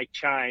don't make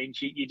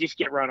change, you just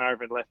get run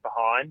over and left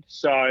behind.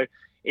 So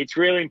it's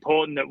really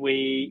important that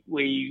we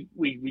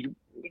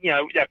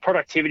that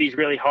productivity is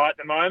really high at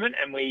the moment,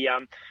 and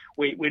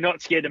we're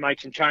not scared to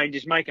make some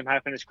changes, make them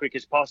happen as quick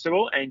as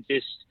possible, and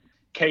just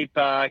keep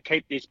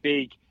this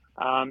big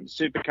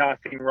supercar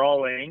thing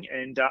rolling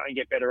and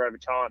get better over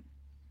time.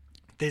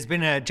 There's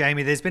been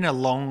a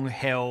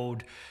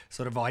long-held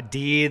sort of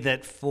idea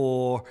that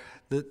for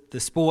the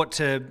sport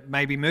to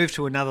maybe move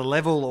to another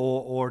level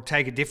or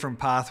take a different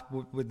path,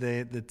 with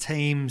the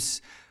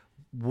teams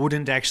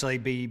wouldn't actually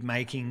be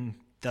making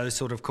those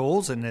sort of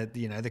calls, and that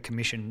the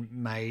commission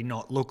may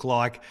not look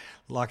like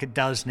it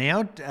does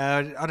now.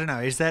 I don't know.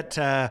 Is that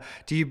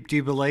do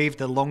you believe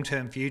the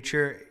long-term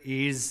future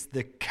is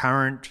the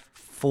current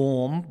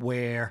form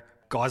where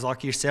guys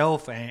like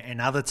yourself and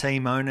other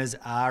team owners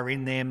are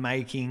in there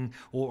making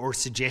or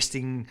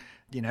suggesting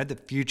the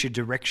future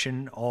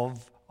direction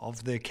of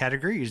the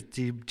category?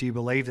 Do you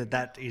believe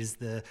that is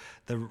the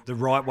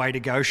right way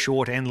to go,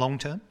 short and long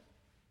term?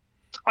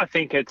 I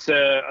think it's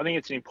an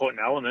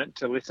important element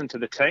to listen to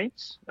the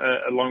teams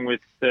along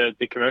with the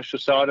commercial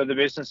side of the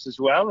business as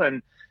well,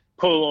 and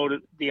pull all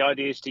the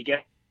ideas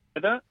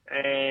together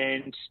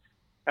and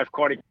have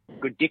quite a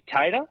good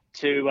dictator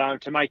to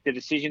make the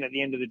decision at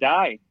the end of the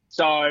day.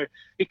 So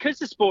because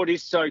the sport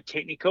is so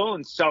technical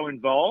and so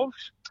involved,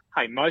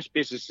 hey, most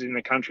businesses in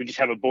the country just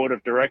have a board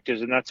of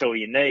directors and that's all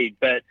you need.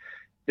 But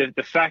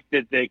the fact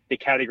that the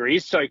category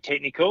is so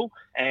technical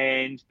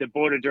and the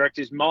board of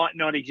directors might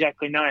not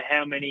exactly know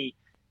how many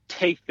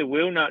teeth the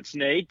wheel nuts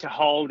need to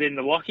hold in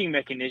the locking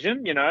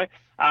mechanism,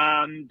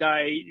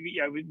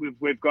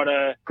 we've got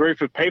a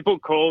group of people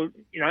called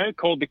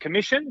the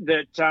commission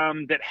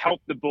that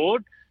help the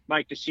board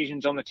make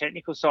decisions on the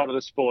technical side of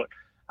the sport.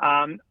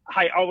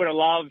 Hey, I'd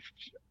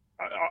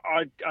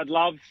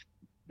love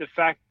the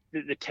fact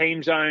that the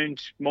teams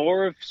owned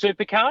more of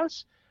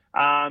supercars,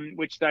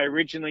 which they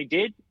originally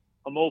did.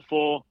 I'm all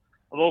for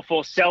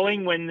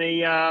selling when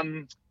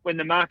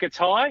the market's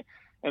high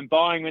and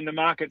buying when the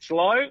market's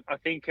low. I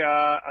think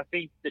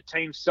the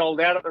team sold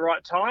out at the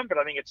right time, but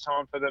I think it's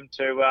time for them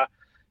to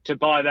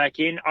buy back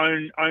in,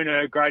 own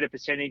a greater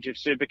percentage of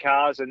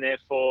supercars, and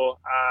therefore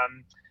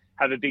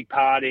have a big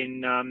part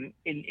in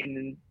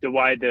the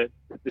way the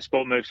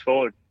sport moves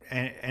forward.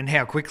 And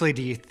how quickly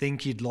do you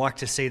think you'd like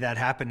to see that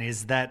happen?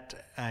 Is that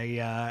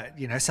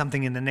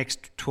something in the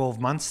next 12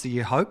 months that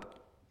you hope?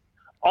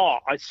 Oh,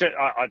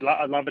 I'd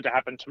love it to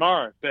happen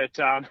tomorrow, but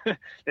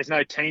there's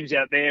no teams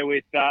out there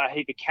with a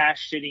heap of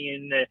cash sitting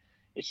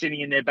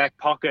in their back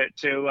pocket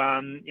to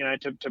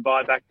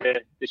buy back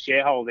the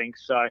shareholding.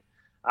 So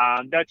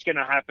that's going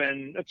to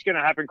happen. That's going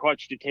to happen quite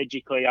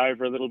strategically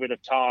over a little bit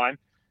of time.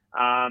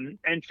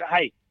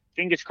 Hey,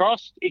 fingers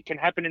crossed, it can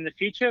happen in the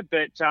future,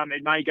 but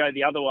it may go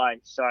the other way.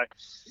 So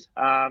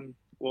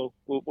we'll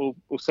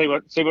see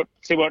what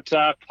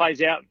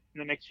plays out in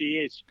the next few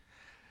years.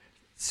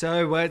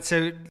 So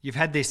you've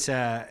had this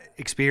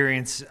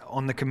experience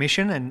on the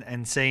commission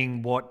and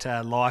seeing what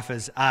life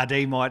as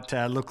RD might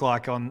look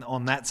like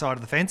on that side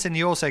of the fence, and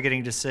you're also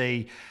getting to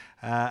see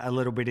a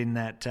little bit in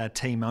that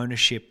team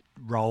ownership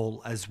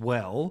role as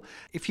well.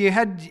 If you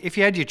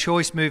had your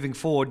choice moving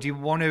forward, do you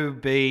want to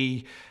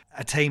be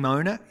a team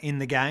owner in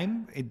the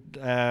game,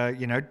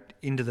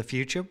 into the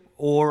future,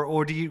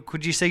 or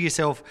could you see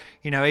yourself,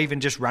 even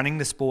just running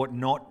the sport,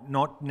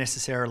 not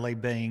necessarily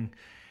being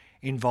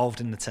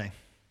involved in the team?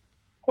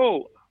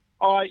 Well,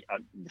 I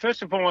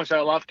first and foremost,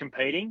 I love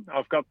competing.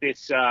 I've got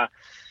this.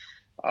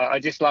 I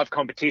just love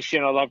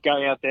competition. I love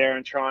going out there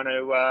and trying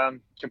to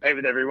compete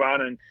with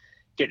everyone and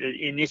get to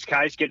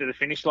the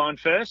finish line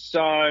first.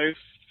 So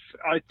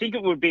I think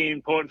it would be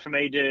important for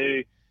me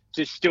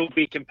to still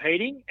be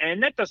competing,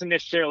 and that doesn't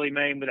necessarily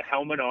mean with a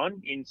helmet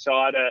on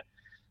inside a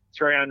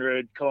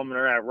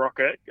 300-kilometre-hour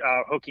rocket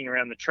hooking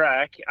around the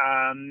track.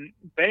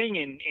 Being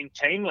in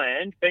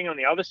teamland, being on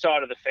the other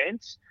side of the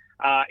fence,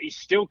 is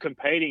still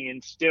competing,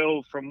 and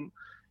still from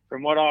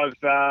what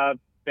I've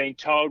been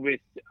told with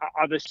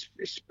other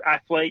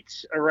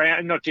athletes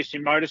around, not just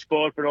in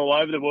motorsport but all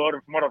over the world,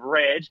 and from what I've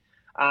read,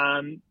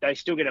 they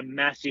still get a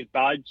massive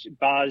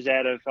buzz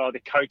out of either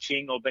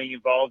coaching or being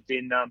involved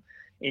in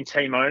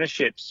team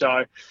ownership.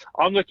 So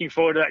I'm looking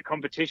forward to that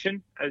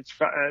competition as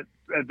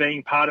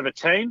being part of a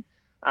team.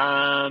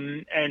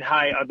 And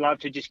hey, I'd love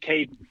to just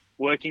keep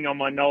working on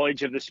my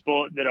knowledge of the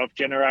sport that I've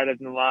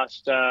generated in the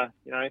last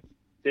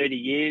 30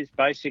 years,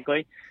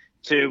 basically,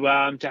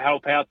 to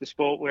help out the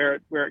sport where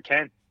it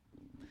can.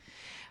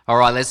 All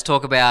right, let's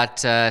talk about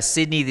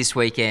Sydney this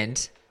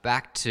weekend.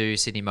 Back to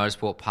Sydney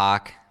Motorsport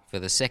Park for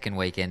the second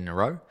weekend in a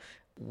row.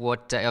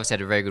 Obviously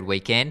had a very good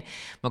weekend.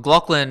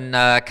 McLaughlin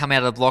come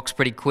out of the blocks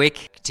pretty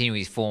quick, continuing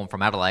his form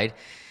from Adelaide.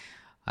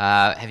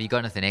 Have you got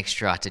anything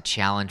extra to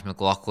challenge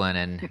McLaughlin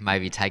and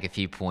maybe take a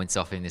few points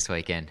off him this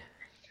weekend?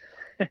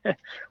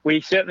 We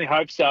certainly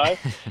hope so.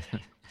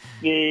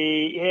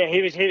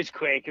 He was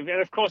quick, and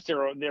of course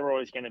they're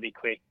always going to be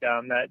quick.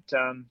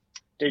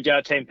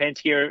 DJ Team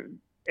Penske,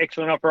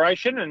 excellent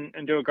operation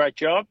and do a great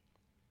job.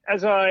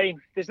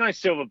 There's no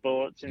silver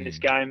bullets in this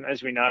game,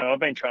 as we know. I've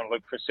been trying to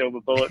look for a silver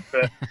bullet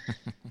for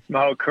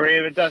my whole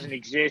career, but it doesn't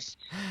exist.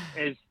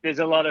 There's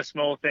a lot of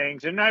small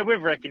things, and no,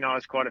 we've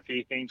recognised quite a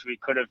few things we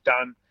could have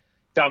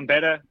done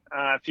better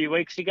a few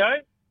weeks ago,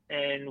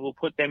 and we'll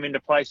put them into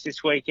place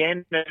this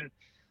weekend and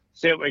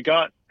see what we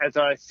got. As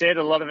I said,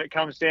 a lot of it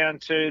comes down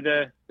to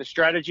the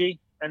strategy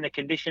and the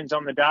conditions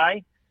on the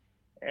day,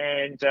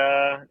 and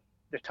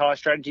the tyre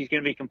strategy is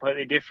going to be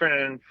completely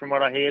different. And from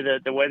what I hear,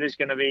 the weather's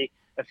going to be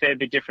a fair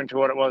bit different to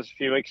what it was a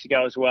few weeks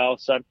ago as well.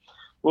 So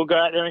we'll go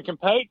out there and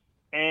compete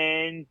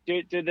and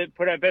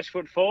put our best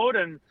foot forward,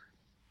 and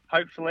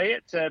hopefully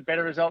it's a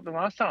better result than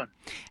last time.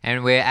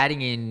 And we're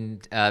adding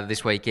in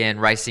this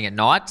weekend racing at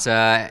night.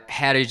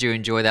 How did you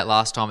enjoy that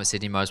last time at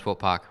Sydney Motorsport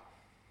Park?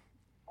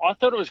 I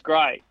thought it was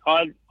great.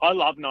 I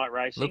love night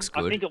racing. Looks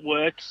good. I think it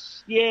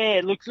works. Yeah,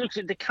 it looks.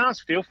 The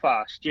cars feel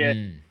fast. Yeah,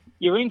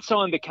 You're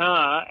inside the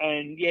car,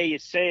 and you're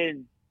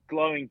seeing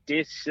glowing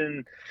discs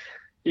and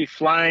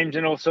flames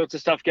and all sorts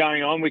of stuff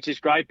going on, which is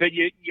great. But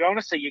you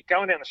honestly, you're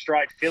going down the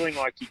straight, feeling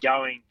like you're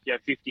going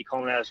 50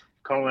 kilometers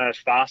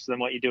faster than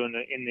what you do in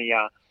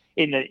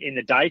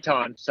the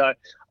daytime. So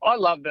I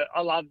love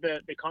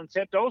the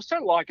concept. I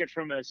also like it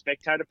from a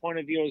spectator point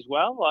of view as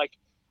well. Like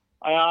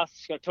I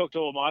talked to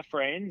all my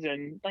friends,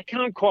 and they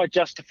can't quite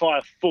justify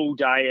a full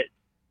day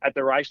at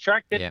the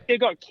racetrack. They've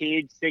got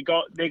kids, they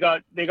got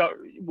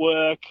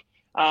work,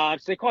 so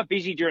they're quite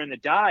busy during the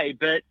day.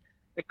 But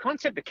the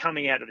concept of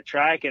coming out to the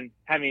track and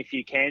having a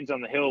few cans on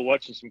the hill,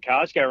 watching some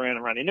cars go around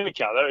and run into each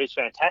other is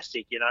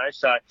fantastic,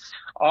 So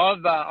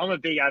I'm a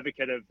big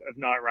advocate of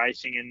night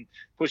racing and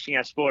pushing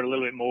our sport a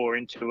little bit more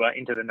into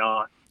the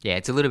night. Yeah,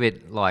 it's a little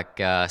bit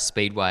like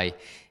Speedway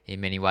in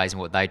many ways,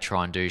 and what they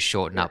try and do is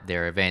shorten up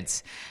their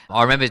events.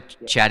 I remember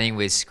chatting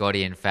with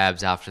Scotty and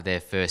Fabs after their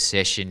first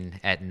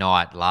session at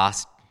night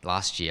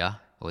last year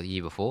or the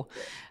year before,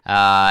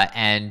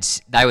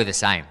 and they were the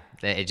same.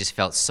 It just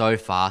felt so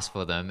fast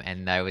for them,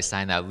 and they were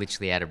saying they were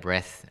literally out of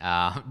breath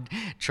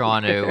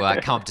trying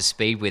to come up to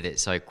speed with it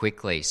so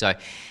quickly. So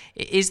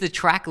is the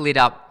track lit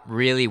up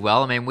really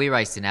well? I mean, we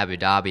raced in Abu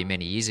Dhabi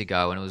many years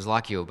ago, and it was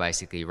like you were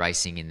basically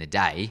racing in the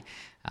day.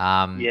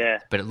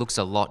 But it looks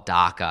a lot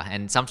darker,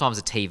 and sometimes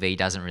the TV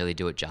doesn't really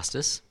do it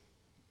justice.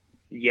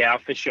 Yeah,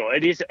 for sure.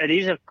 It is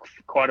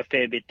quite a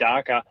fair bit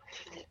darker.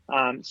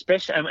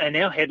 Especially, and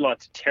our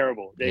headlights are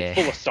terrible. They're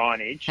full of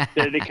signage.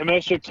 The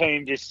commercial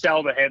team just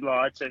sell the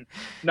headlights and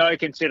no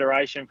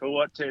consideration for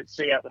what to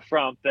see out the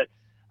front. But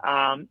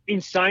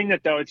in saying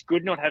that, though, it's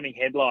good not having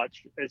headlights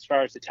as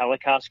far as the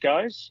telecast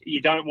goes.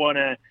 You don't want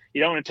to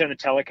turn the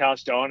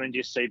telecast on and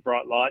just see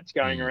bright lights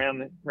going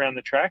around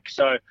the track.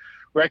 So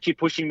we're actually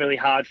pushing really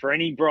hard for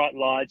any bright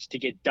lights to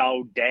get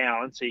dulled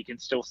down so you can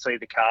still see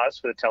the cars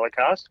for the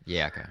telecast.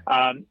 Yeah, okay.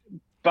 I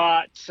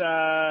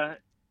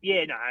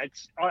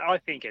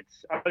think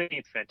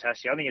it's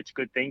fantastic. I think it's a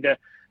good thing.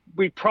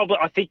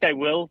 I think they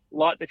will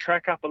light the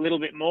track up a little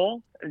bit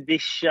more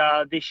this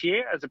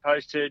year as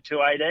opposed to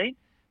 18.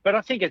 But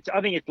I think it's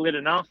lit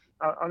enough.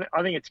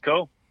 I think it's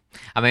cool.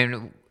 I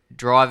mean,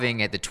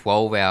 driving at the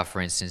 12 hour, for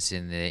instance,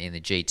 in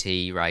the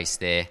GT race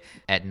there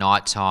at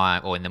night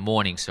time or in the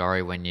morning,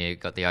 when you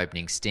got the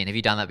opening stint. Have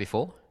you done that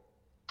befwell?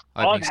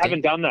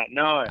 Haven't done that.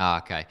 No. Oh,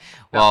 okay.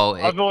 Well,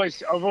 I've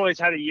always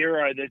had a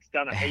Euro that's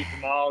done a heap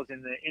of miles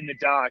in the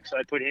dark, so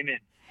I put him in.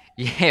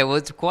 Yeah, well,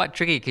 it's quite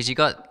tricky because you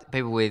got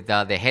people with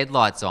their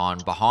headlights on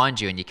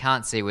behind you, and you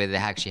can't see whether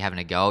they're actually having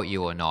a go at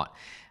you or not.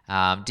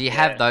 Do you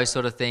have those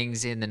sort of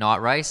things in the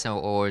night race,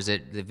 or is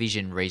it the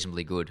vision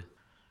reasonably good?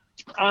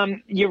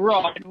 You're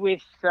right.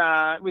 With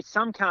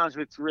some cars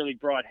with really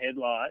bright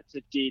headlights,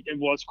 it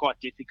was quite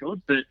difficult.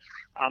 But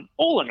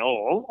all in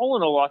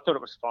all, I thought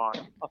it was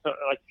fine. I thought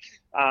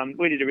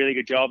we did a really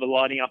good job of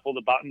lighting up all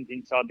the buttons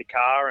inside the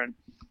car, and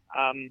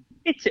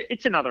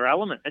it's another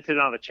element. It's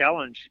another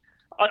challenge.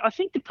 I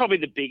think probably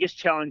the biggest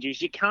challenge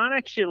is you can't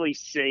actually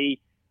see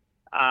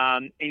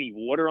any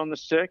water on the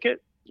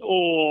circuit,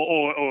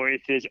 or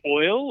if there's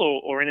oil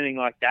or anything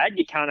like that.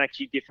 You can't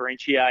actually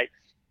differentiate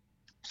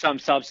some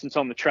substance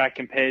on the track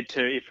compared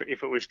to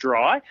if it was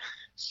dry.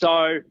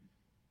 So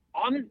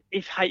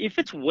if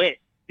it's wet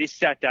this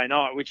Saturday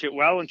night, which it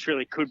well and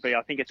truly could be,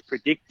 I think it's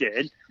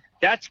predicted,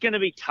 that's going to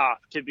be tough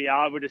to be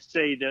able to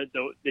see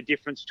the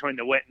difference between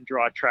the wet and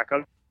dry track. I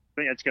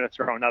think that's going to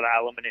throw another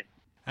element in.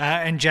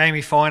 And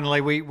Jamie, finally,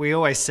 we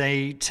always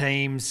see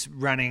teams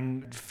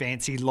running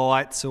fancy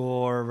lights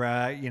or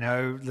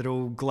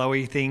little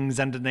glowy things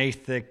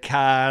underneath the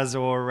cars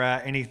or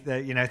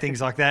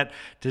things like that.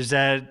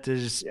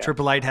 Does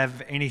Triple Eight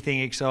have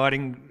anything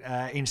exciting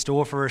in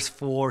store for us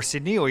for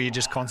Sydney, or are you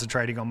just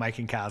concentrating on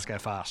making cars go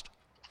fast?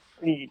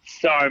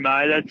 Sorry,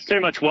 mate, that's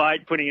too much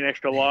weight putting an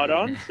extra light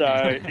on,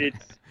 so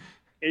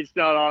it's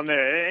not on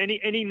there.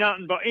 Any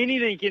nothing but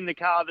anything in the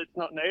car that's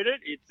not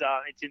needed,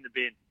 it's in the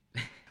bin.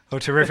 Well,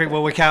 terrific.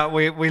 Well,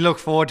 we look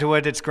forward to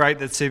it. It's great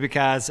that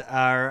supercars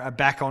are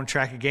back on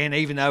track again,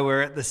 even though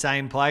we're at the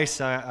same place.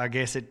 So I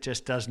guess it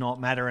just does not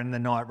matter, and the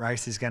night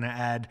race is going to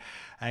add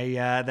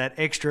that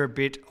extra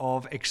bit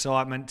of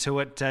excitement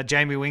to it.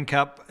 Jamie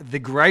Whincup, the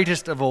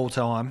greatest of all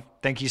time,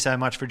 thank you so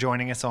much for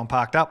joining us on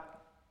Parked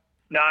Up.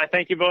 No,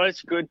 thank you,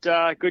 boys. Good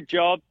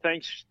job.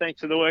 Thanks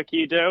for the work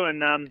you do,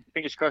 and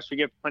fingers crossed we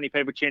get plenty of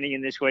people tuning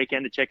in this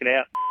weekend to check it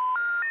out.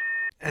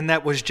 And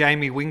that was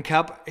Jamie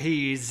Whincup.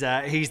 He's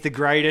the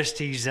greatest.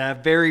 He's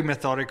very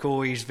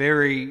methodical. He's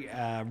very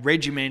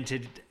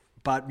regimented,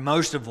 but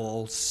most of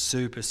all,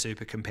 super,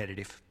 super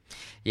competitive.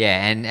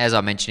 Yeah, and as I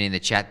mentioned in the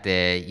chat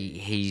there,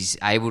 he's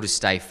able to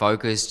stay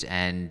focused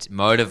and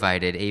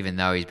motivated even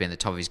though he's been at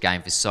the top of his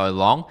game for so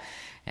long.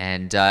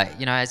 And,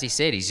 as he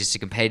said, he's just a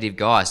competitive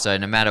guy. So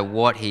no matter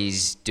what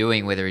he's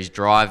doing, whether he's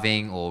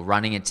driving or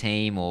running a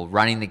team or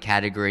running the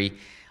category,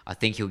 I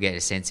think he'll get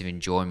a sense of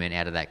enjoyment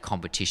out of that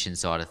competition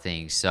side of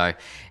things. So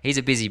he's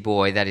a busy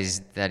boy, that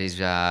is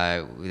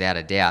without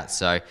a doubt.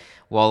 So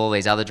while all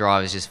these other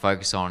drivers just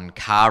focus on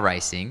car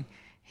racing,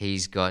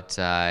 he's got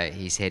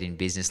his head in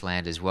business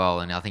land as well.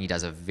 And I think he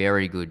does a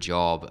very good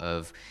job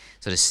of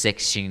sort of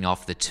sectioning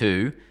off the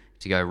two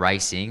to go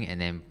racing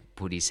and then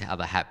put his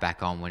other hat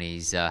back on when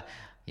he's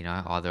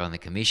either on the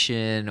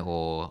commission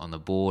or on the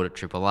board at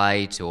Triple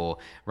Eight or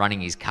running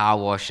his car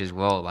wash as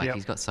well.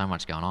 He's got so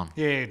much going on.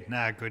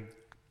 Yeah, good.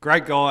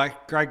 Great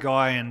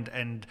guy,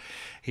 and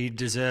he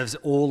deserves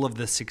all of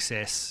the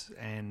success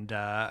and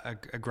a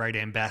great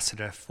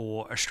ambassador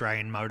for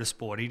Australian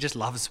motorsport. He just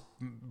loves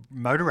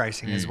motor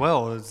racing as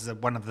well. It's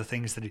one of the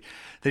things that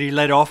he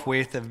led off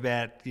with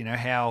about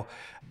how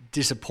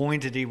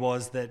disappointed he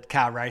was that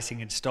car racing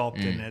had stopped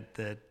and that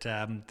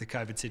the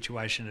COVID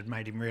situation had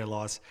made him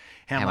realise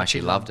how much he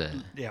loved it.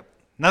 Yep.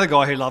 Another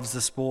guy who loves the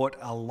sport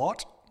a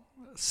lot,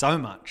 so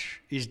much,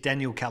 is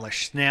Daniel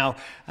Kalish. Now,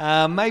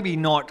 maybe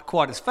not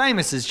quite as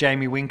famous as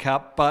Jamie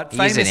Whincup, but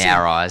famous in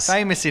our eyes.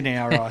 Famous in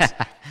our eyes.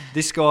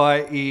 This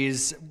guy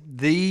is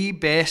the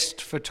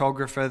best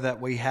photographer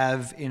that we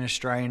have in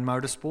Australian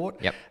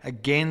motorsport. Yep.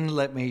 Again,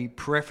 let me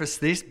preface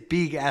this,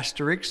 big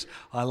asterisk.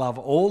 I love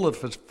all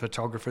of the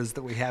photographers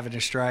that we have in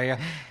Australia,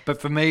 but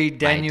for me,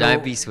 Daniel... Mate,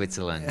 don't be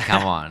Switzerland.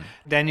 Come on.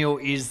 Daniel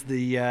is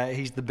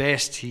he's the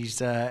best.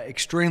 He's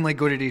extremely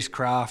good at his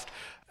craft.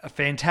 a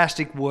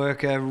fantastic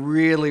worker,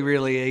 really,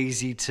 really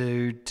easy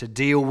to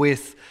deal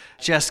with,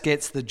 just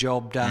gets the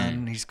job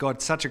done. He's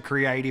got such a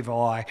creative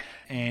eye,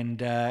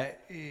 and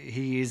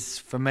he is,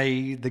 for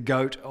me, the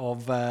GOAT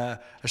of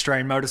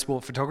Australian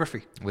motorsport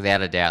photography.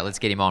 Without a doubt. Let's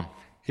get him on.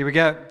 Here we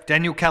go.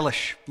 Daniel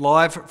Kalish,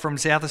 live from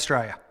South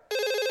Australia.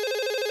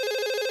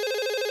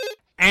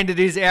 And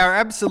it is our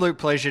absolute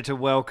pleasure to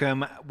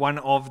welcome one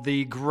of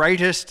the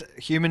greatest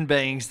human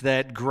beings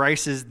that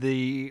graces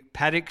the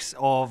paddocks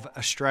of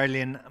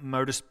Australian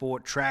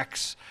motorsport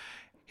tracks.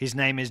 His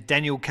name is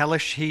Daniel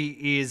Kalish.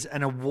 He is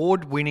an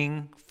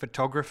award-winning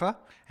photographer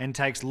and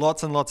takes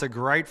lots and lots of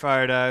great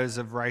photos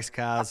of race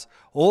cars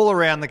all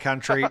around the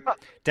country.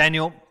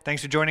 Daniel,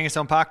 thanks for joining us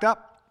on Parked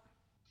Up.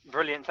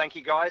 Brilliant. Thank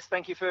you, guys.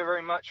 Thank you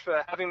very much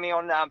for having me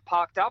on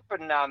Parked Up.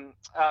 And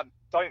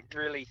don't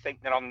really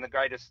think that I'm the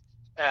greatest.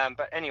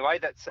 But anyway,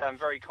 that's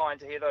very kind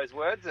to hear those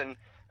words, and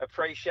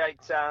appreciate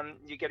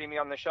you getting me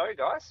on the show,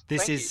 guys.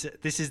 This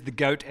is the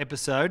GOAT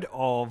episode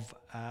of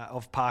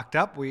Parked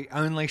Up. We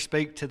only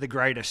speak to the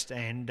greatest,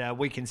 and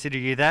we consider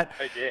you that.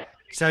 Oh dear.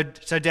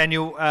 So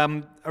Daniel,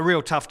 a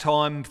real tough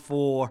time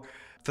for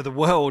the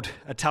world,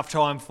 a tough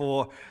time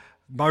for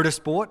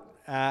motorsport.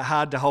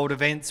 Hard to hold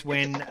events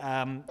when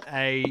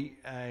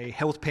a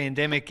health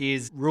pandemic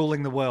is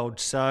ruling the world.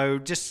 So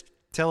just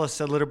tell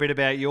us a little bit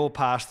about your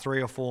past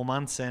 3 or 4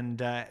 months and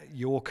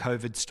your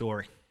COVID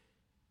story.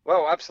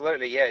 Well,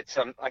 absolutely, yeah. It's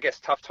I guess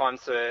tough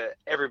times for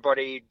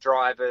everybody,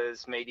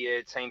 drivers,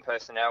 media, team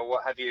personnel,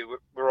 what have you.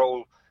 We're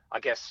all, I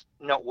guess,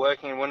 not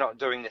working. We're not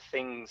doing the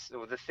things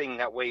or the thing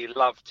that we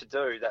love to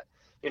do that,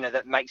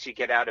 that makes you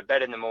get out of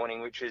bed in the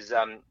morning, which is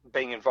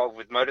being involved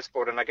with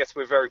motorsport. And I guess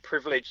we're very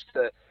privileged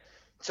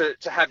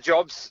to have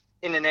jobs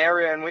in an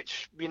area in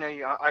which,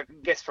 I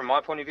guess from my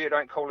point of view, I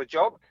don't call a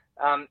job.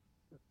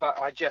 But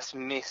I just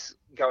miss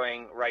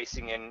going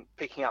racing and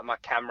picking up my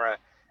camera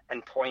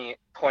and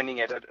pointing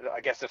it at,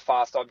 I guess, a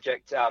fast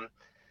object.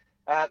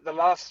 The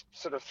last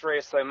sort of 3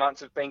 or so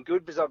months have been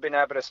good because I've been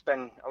able to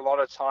spend a lot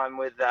of time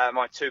with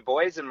my 2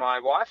 boys and my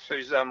wife,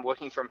 who's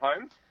working from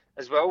home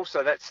as well.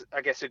 So that's,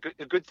 I guess, a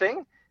good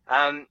thing.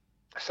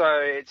 So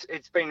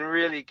it's been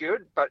really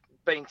good, but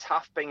been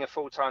tough being a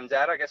full-time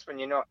dad. I guess when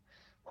you're not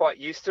quite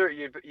used to it,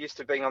 you're used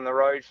to being on the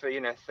road for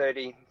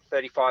 30,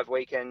 35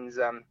 weekends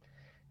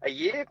a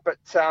year, but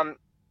I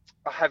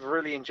have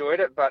really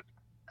enjoyed it. But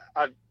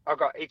I've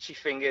got itchy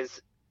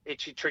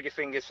trigger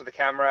fingers for the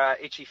camera,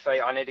 itchy feet.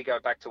 I need to go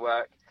back to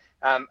work,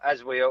 I'm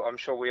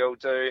sure we all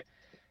do.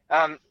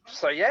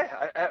 So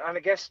yeah, and I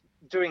guess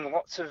doing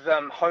lots of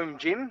home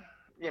gym,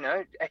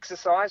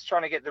 exercise,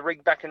 trying to get the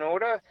rig back in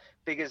order,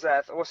 because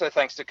also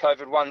thanks to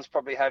COVID, one's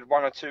probably had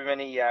 1 or 2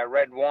 many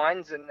red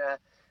wines and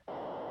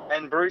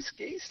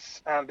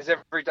brewskis, because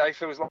every day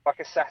feels like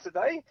a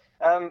Saturday.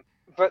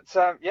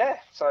 Yeah,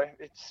 so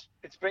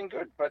it's been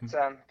good, but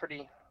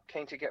pretty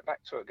keen to get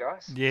back to it,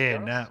 guys. Yeah,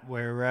 no,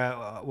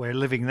 we're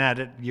living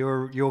that.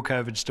 Your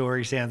COVID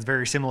story sounds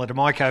very similar to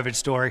my COVID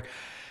story.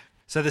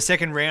 So the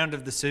second round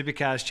of the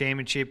Supercars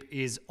Championship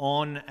is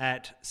on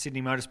at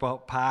Sydney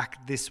Motorsport Park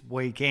this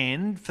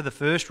weekend. For the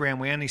first round,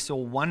 we only saw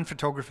one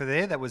photographer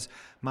there. That was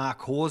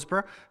Mark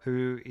Horsburgh,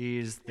 who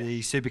is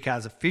the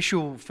Supercars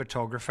official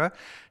photographer.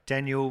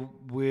 Daniel,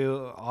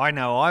 I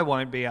know I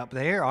won't be up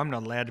there. I'm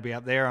not allowed to be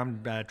up there.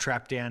 I'm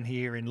trapped down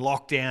here in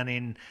lockdown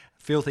in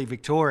filthy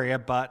Victoria.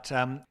 But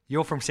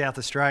you're from South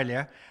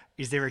Australia.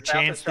 Is there a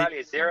chance South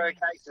Australia, 0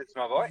 cases,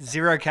 my boy.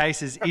 0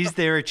 cases. Is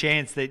there a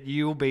chance that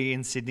you'll be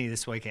in Sydney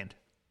this weekend?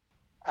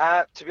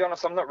 To be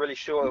honest, I'm not really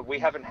sure. We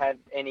haven't had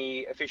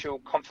any official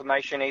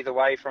confirmation either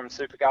way from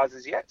Supercars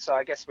as yet, so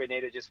I guess we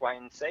need to just wait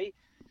and see.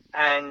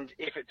 And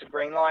if it's a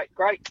green light,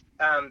 great,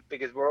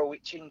 because we're all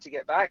itching to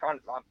get back.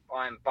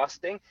 I'm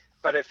busting.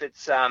 But if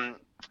it's a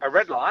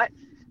red light,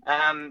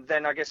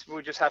 then I guess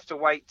we'll just have to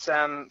wait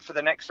for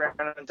the next round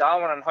in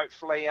Darwin, and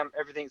hopefully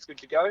everything's good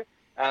to go.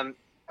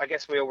 I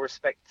guess we all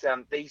respect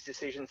these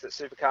decisions that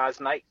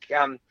Supercars make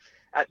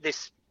at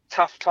this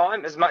tough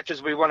time, as much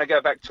as we want to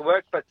go back to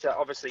work, but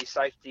obviously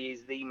safety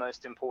is the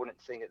most important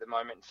thing at the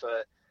moment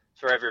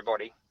for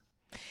everybody.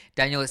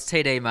 Daniel, it's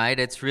TD, mate.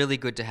 It's really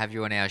good to have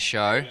you on our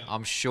show.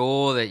 I'm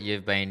sure that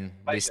you've been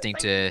listening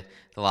to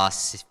the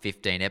last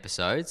 15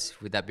 episodes.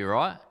 Would that be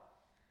right?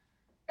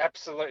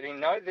 Absolutely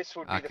no. This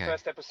would be the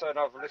first episode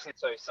I've listened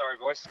to. Sorry,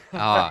 boys.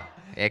 Oh,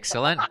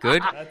 excellent.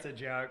 Good. That's a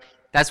joke.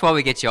 That's why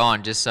we get you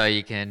on, just so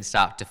you can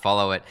start to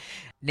follow it.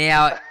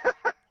 Now,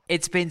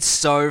 it's been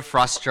so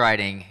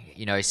frustrating,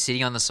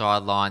 sitting on the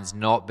sidelines,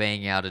 not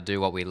being able to do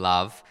what we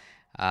love.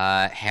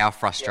 How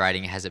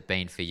frustrating has it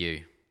been for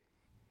you?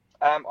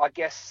 I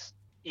guess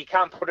you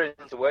can't put it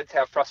into words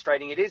how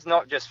frustrating it is,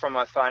 not just from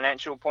a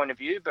financial point of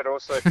view, but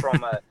also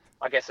from a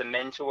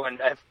mental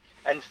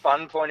and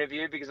fun point of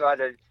view, because I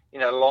had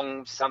a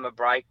long summer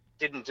break,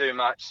 didn't do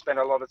much, spent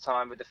a lot of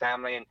time with the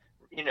family, and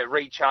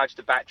recharged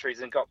the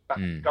batteries, and got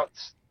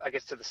I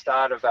guess to the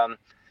start of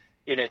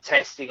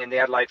testing in the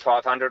Adelaide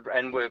 500,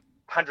 and we're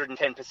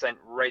 110%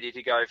 ready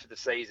to go for the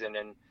season.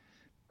 And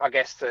I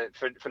guess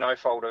for no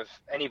fault of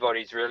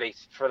anybody's really,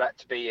 for that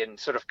to be in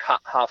sort of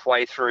cut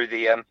halfway through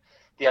the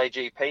the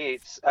AGP.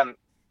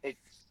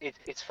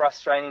 It's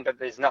frustrating, but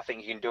there's nothing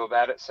you can do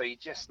about it. So you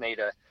just need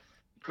to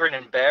grin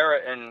and bear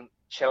it and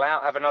chill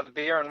out, have another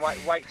beer, and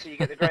wait till you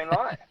get the green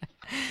light.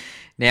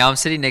 Now, I'm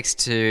sitting next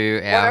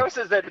to our... What else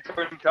is there to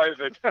do in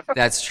COVID?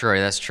 That's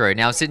true.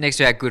 Now, I'm sitting next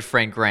to our good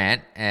friend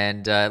Grant,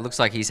 and it looks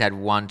like he's had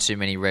one too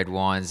many red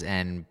wines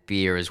and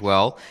beer as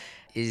well.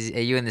 Are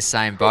you in the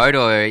same boat,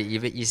 or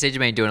you said you've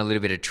been doing a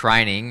little bit of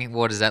training?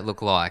 What does that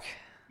look like?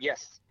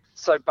 Yes.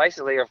 So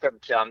basically, I've got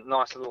a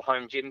nice little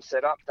home gym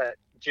set up that,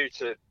 due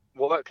to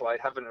workload,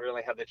 haven't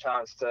really had the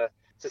chance to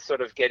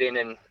sort of get in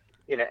and,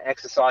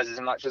 exercise as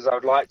much as I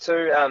would like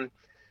to.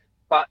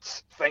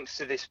 But thanks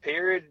to this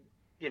period,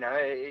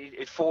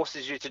 it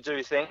forces you to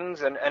do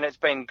things, and it's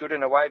been good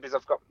in a way because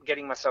I've got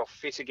getting myself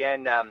fit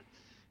again,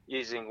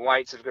 using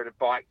weights. I've got a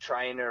bike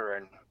trainer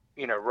and,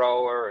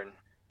 rower and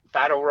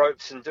battle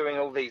ropes and doing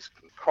all these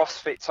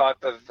CrossFit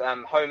type of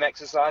home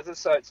exercises.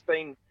 So it's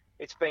been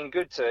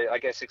good to, I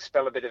guess,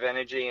 expel a bit of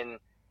energy and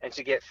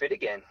to get fit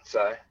again.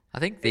 So I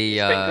think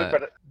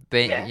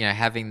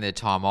having the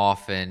time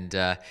off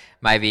and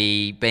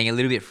maybe being a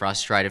little bit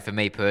frustrated, for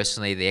me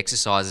personally, the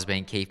exercise has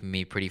been keeping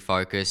me pretty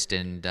focused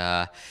and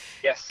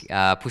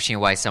pushing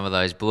away some of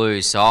those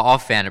blues. So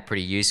I've found it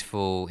pretty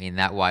useful in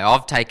that way.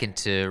 I've taken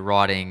to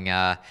riding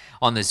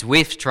on the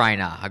Zwift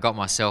trainer. I got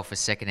myself a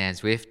secondhand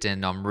Zwift,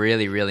 and I'm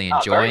really, really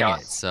enjoying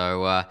it.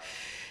 So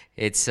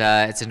it's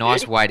a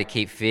nice way to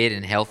keep fit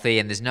and healthy,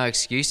 and there's no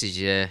excuses.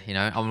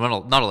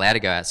 I'm not allowed to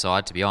go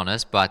outside, to be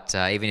honest. But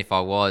even if I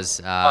was,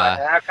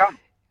 how come?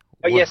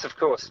 Oh, yes, of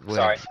course.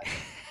 Sorry.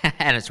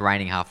 And it's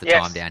raining half the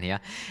time down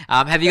here.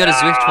 Have you got a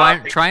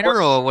Zwift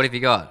trainer, or what have you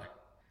got?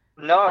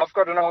 No, I've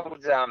got an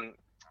old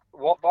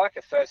Watt bike,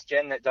 a first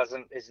gen that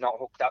is not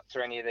hooked up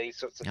to any of these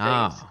sorts of things.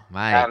 Oh,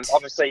 mate.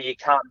 Obviously, you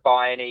can't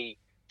buy any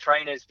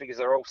trainers because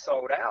they're all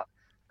sold out.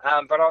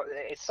 But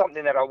it's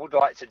something that I would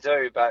like to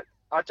do, but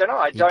I don't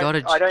know. You got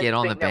to get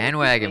on the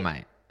bandwagon,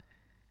 mate.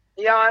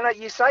 Yeah, I know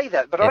you say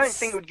that, but I don't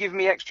think it would give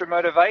me extra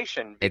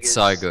motivation. It's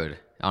so good,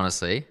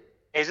 honestly.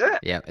 Is it?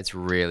 Yeah, it's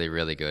really,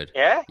 really good.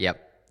 Yeah?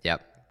 Yep.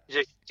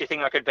 Do you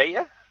think I could beat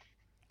you?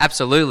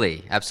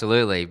 Absolutely.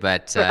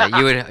 But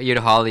you'd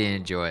highly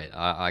enjoy it,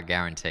 I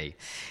guarantee.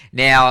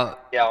 Now,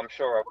 yeah, I'm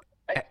sure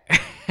I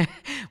would.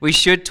 We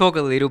should talk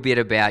a little bit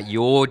about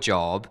your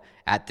job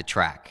at the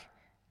track.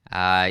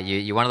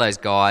 You're one of those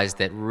guys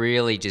that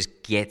really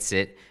just gets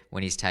it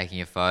when he's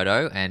taking a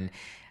photo, and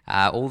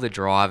all the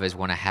drivers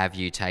want to have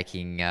you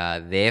taking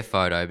their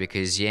photo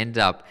because you end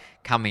up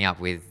coming up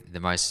with the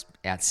most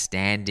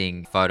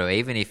outstanding photo.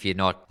 Even if you're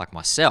not like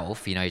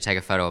myself, you take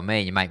a photo of me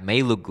and you make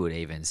me look good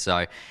even.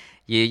 So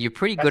you're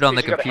pretty good on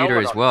the computer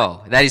as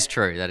well. That is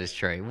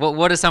true.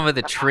 What are some of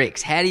the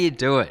tricks? How do you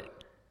do it?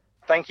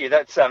 Thank you.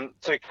 That's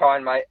too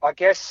kind, mate. I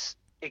guess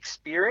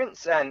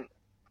experience and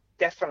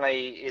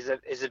definitely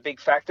is a big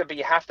factor, but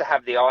you have to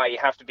have the eye. You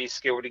have to be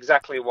skilled.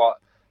 Exactly what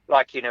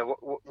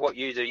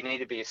you do. You need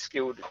to be a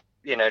skilled,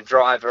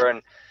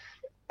 driver,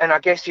 and I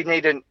guess you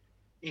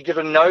got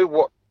to know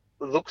what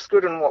looks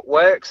good and what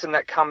works, and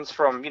that comes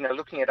from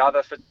looking at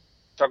other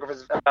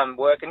photographers'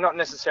 work and not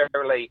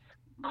necessarily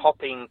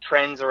copying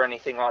trends or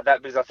anything like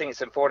that, because I think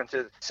it's important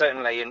to,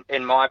 certainly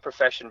in my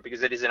profession,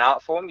 because it is an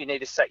art form, you need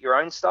to set your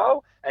own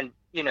style, and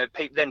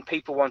then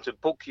people want to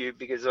book you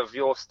because of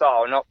your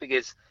style, not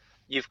because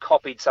you've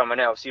copied someone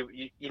else.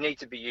 You need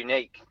to be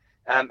unique.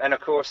 And of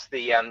course,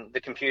 the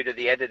computer,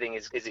 the editing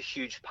is a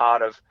huge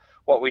part of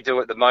what we do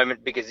at the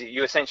moment, because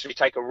you essentially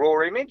take a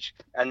raw image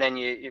and then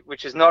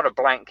which is not a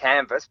blank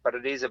canvas, but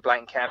it is a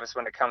blank canvas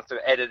when it comes to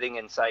editing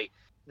and, say,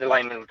 the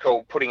layman would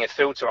call putting a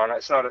filter on it.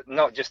 It's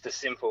not just as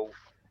simple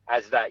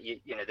as that.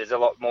 There's a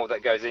lot more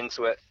that goes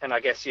into it. And I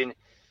guess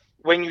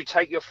when you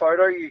take your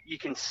photo, you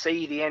can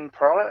see the end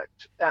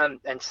product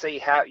and see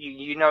how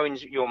in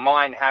your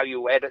mind how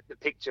you edit the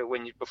picture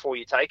before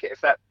you take it,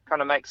 if that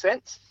kind of makes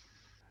sense.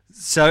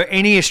 So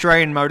any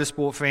Australian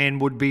motorsport fan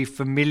would be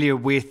familiar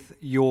with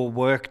your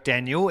work,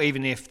 Daniel,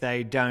 even if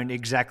they don't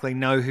exactly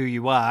know who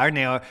you are.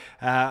 Now,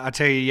 I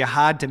tell you, you're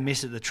hard to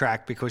miss at the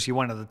track because you're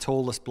one of the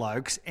tallest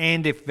blokes.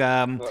 And if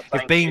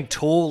being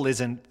tall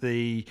isn't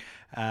the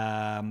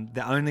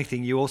only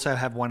thing, you also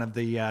have one of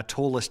the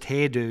tallest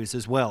hairdos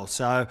as well.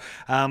 So,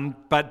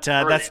 but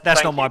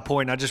that's not my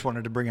point. I just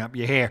wanted to bring up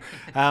your hair.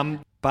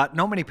 But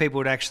not many people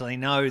would actually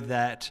know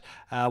that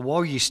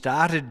while you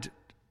started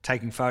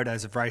taking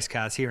photos of race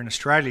cars here in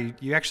Australia,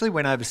 you actually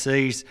went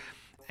overseas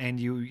and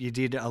you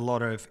did a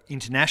lot of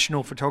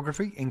international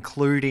photography,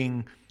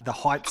 including the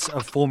heights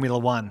of Formula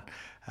One.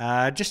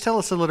 Just tell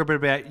us a little bit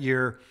about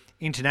your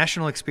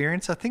international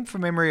experience. I think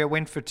from memory it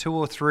went for 2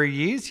 or 3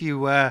 years.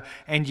 You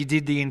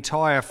did the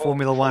entire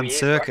Formula One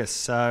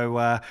circus. Right?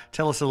 So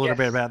tell us a little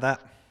bit about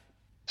that.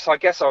 So I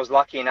guess I was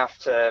lucky enough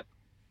to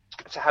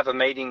have a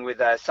meeting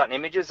with Sutton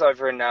Images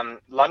over in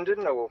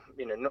London, or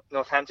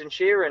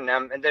Northamptonshire, and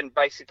then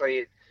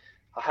basically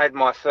I had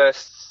my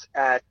first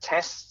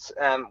tests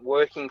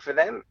working for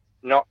them,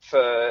 not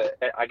for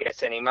I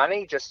guess any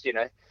money, just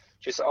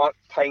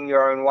paying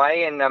your own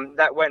way, and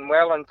that went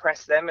well and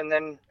impressed them, and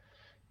then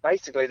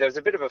basically there was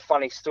a bit of a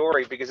funny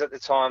story because at the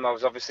time I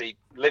was obviously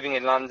living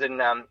in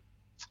London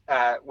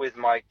with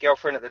my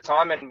girlfriend at the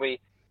time, and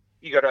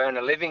you got to earn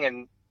a living,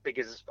 and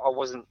because I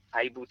wasn't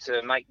able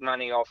to make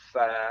money off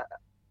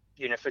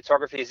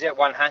photography as yet,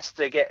 one has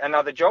to get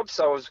another job.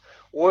 So I was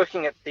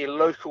working at the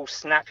local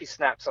Snappy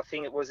Snaps, I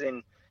think it was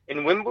in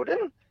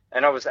Wimbledon,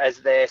 and I was as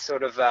their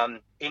sort of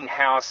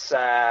in-house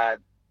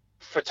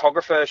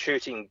photographer,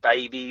 shooting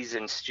babies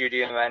and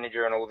studio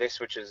manager and all this,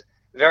 which is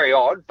very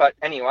odd. But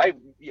anyway,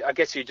 I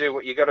guess you do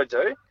what you got to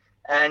do.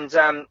 And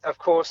of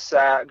course,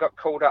 got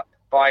called up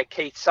by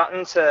Keith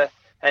Sutton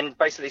and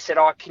basically said,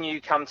 "Oh, can you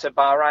come to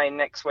Bahrain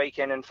next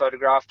weekend and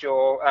photograph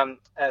your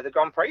the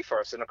Grand Prix for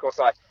us?" And of course,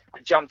 I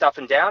jumped up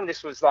and down.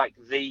 This was like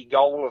the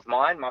goal of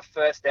mine, my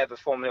first ever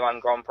Formula One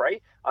Grand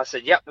Prix. I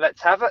said, "Yep,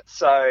 let's have it."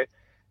 So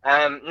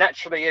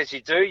naturally, as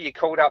you do, you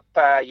called up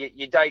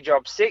your day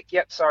job sick.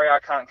 "Yep, sorry, I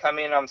can't come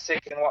in. I'm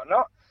sick," and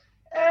whatnot.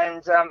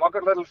 And I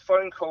got a little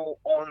phone call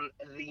on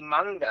the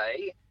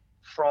Monday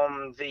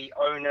from the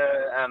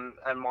owner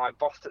and my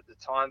boss at the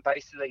time,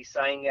 basically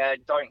saying,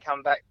 "Don't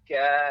come back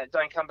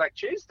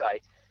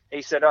Tuesday."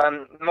 He said,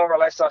 "More or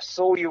less, I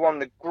saw you on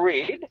the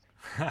grid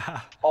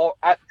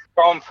at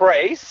Grand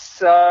Prix,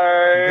 so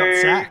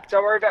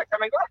don't worry about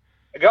coming back."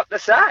 I got the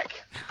sack.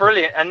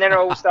 Brilliant. And then it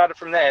all started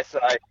from there. So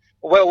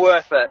well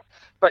worth it.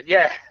 But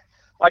yeah,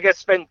 I guess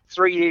spent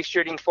 3 years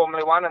shooting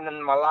Formula One, and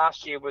then my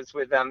last year was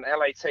with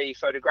LAT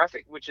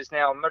Photographic, which is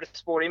now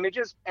Motorsport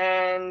Images,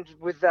 and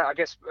with that, I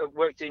guess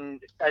worked in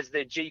as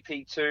the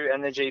GP2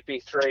 and the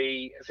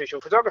GP3 official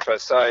photographer.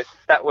 So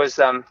that was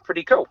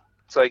pretty cool.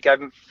 So I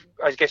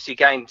guess you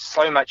gain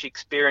so much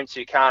experience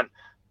you can't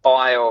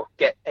buy or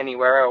get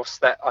anywhere else,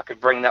 that I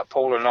could bring that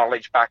pool of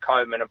knowledge back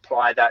home and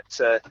apply that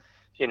to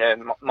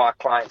my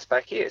clients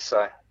back here.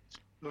 So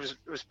it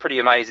was pretty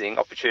amazing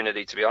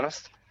opportunity, to be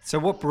honest. So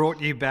what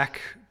brought you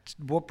back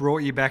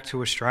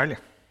to Australia?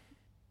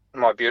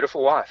 My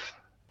beautiful wife.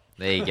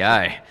 There you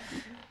go.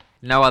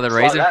 No other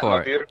reason like that, for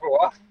my it. beautiful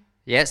wife.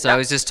 Yeah, so it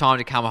was just time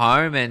to come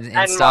home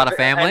and start a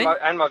family.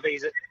 And my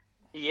visa.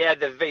 Yeah,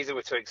 the visa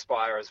was to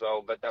expire as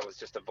well, but that was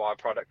just a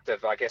byproduct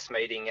of, I guess,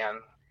 meeting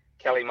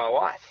Kelly, my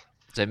wife.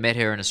 So met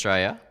her in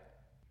Australia?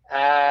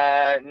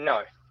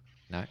 No.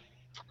 No?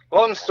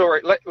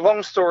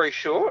 Long story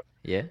short.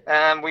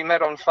 Yeah. We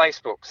met on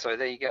Facebook, so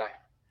there you go.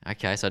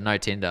 Okay, so no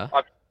Tinder.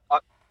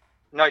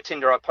 No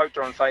Tinder. I poked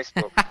her on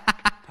Facebook.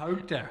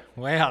 Poked her.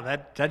 Wow,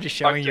 that just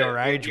showing your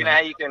age. You know how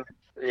you can.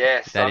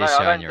 Yes, that is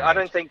showing your age. I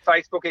don't think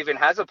Facebook even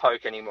has a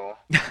poke anymore.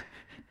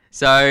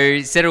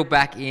 So settled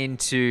back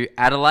into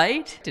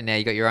Adelaide, and now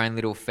you got your own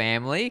little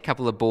family, a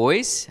couple of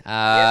boys.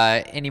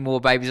 Yes. Any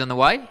more babies on the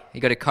way? You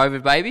got a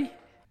COVID baby?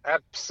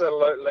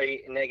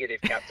 Absolutely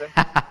negative, Captain.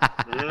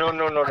 No,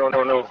 no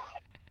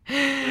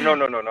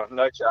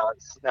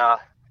chance. Nah.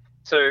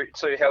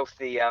 Two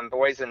healthy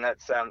boys, and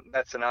that's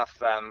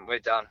enough. We're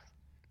done.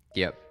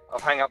 Yep. I'll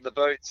hang up the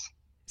boots.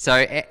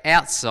 So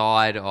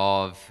outside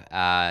of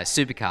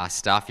supercar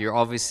stuff, you're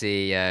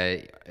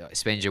obviously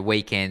spend your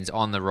weekends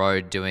on the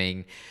road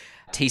doing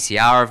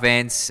TCR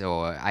events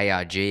or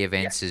ARG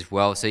events as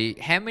well. So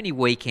how many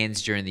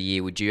weekends during the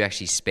year would you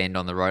actually spend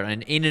on the road?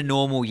 And in a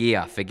normal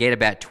year, forget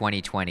about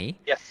 2020.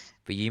 Yes.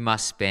 But you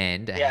must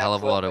spend a hell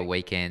of a lot of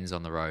weekends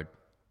on the road.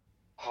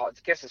 I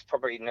guess it's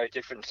probably no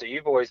different to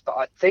you boys, but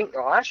I think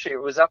last year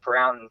it was up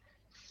around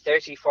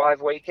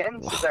 35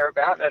 weekends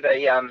thereabout at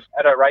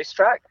a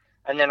racetrack,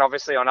 and then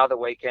obviously on other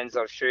weekends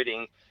I was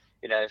shooting,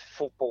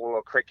 football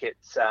or cricket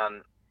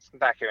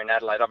back here in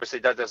Adelaide. Obviously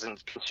that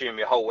doesn't consume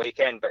your whole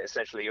weekend, but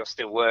essentially you're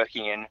still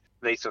working and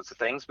these sorts of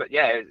things. But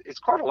yeah, it's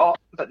quite a lot.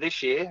 But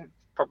this year,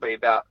 probably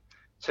about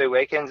 2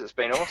 weekends. It's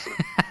been awesome.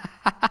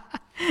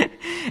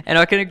 And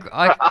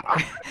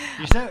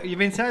You've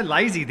been so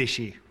lazy this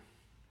year.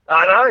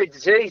 I know,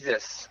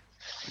 Jesus.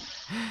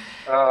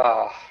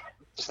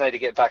 Just need to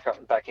get back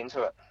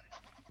into it.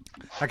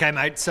 Okay,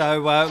 mate.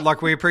 So,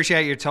 we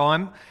appreciate your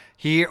time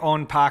here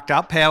on Parked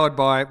Up, powered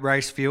by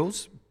Race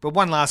Fuels. But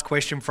one last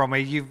question from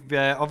me. You've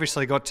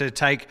obviously got to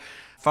take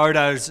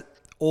photos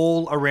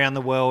all around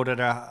the world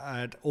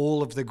at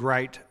all of the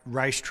great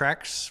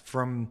racetracks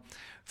from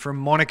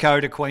Monaco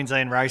to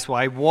Queensland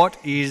Raceway. What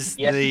is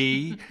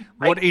really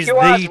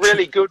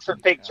good for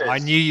pictures. I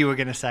knew you were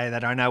going to say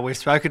that. I know we've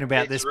spoken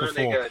about this really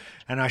before, good.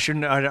 and I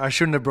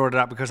shouldn't have brought it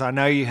up because I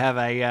know you have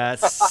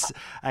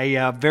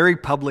a very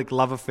public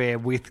love affair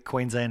with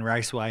Queensland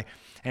Raceway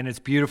and its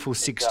beautiful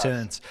six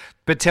turns.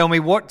 But tell me,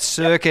 what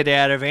circuit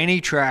out of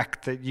any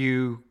track that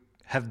you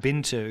have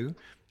been to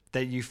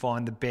that you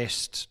find the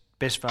best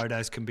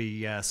photos can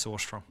be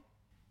sourced from?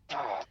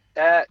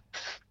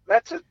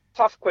 That's a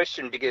tough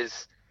question,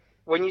 because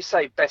when you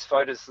say best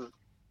photos,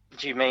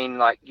 do you mean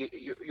like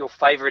your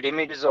favourite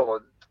images,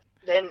 or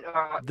then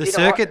the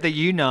circuit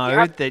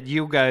that that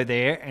you'll go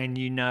there and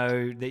you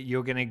know that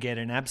you're going to get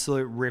an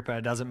absolute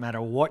ripper? Doesn't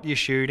matter what you're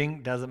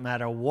shooting, doesn't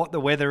matter what the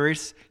weather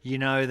is, you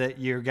know that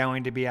you're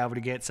going to be able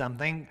to get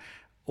something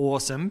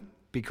awesome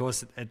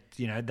because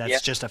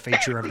that's just a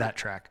feature of that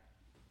track.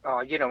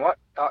 Oh, you know what?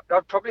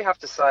 I'd probably have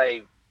to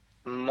say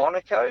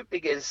Monaco,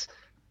 because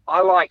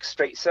I like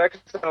street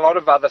circuits, and a lot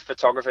of other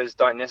photographers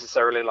don't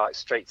necessarily like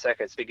street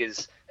circuits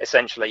because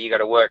essentially you got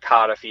to work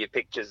harder for your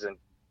pictures, and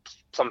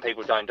some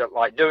people don't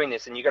like doing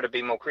this, and you got to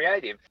be more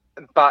creative.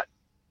 But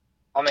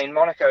I mean,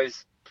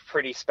 Monaco's a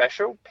pretty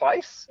special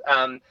place,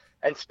 and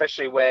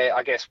especially where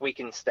I guess we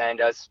can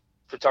stand as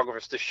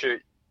photographers to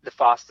shoot the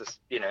fastest,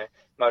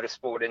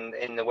 motorsport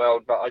in the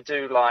world. But I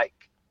do like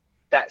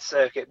that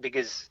circuit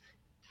because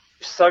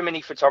so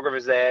many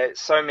photographers there,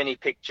 so many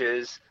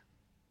pictures.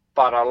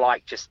 But I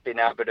like just being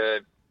able to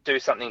do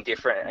something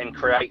different and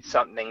create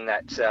something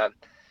that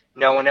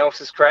no one else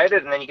has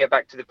created. And then you get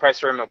back to the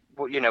press room or,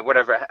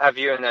 whatever have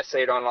you, and they see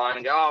it online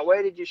and go, oh,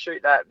 where did you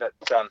shoot that? But,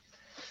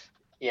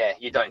 yeah,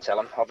 you don't tell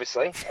them,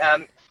 obviously.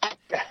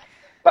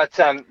 But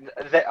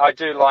I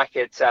do like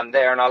it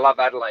there, and I love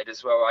Adelaide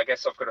as well. I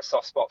guess I've got a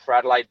soft spot for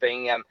Adelaide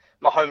being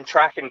my home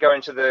track and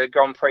going to the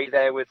Grand Prix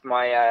there with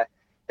my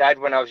dad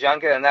when I was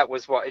younger, and that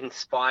was what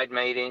inspired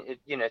me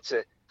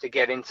to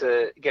get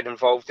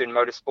involved in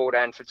motorsport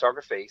and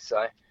photography.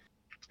 So,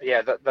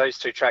 yeah, those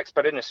two tracks.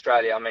 But in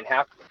Australia, I mean,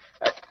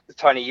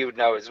 Tony, you would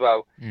know as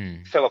well,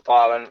 Phillip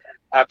Island,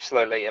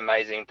 absolutely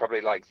amazing,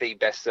 probably like the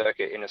best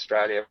circuit in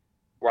Australia,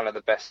 one of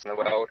the best in the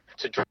world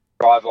to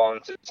drive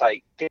on, to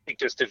take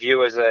pictures to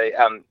view as a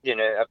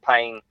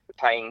paying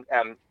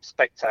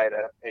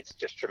spectator. It's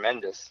just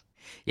tremendous.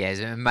 Yeah, it's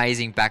an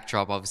amazing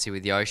backdrop, obviously,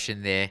 with the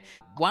ocean there.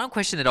 One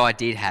question that I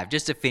did have,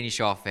 just to finish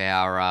off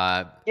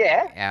our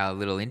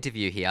little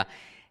interview here.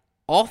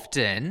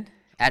 Often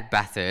at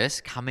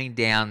Bathurst, coming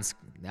down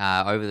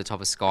over the top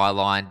of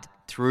Skyline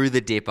through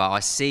the Dipper, I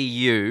see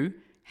you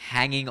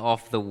hanging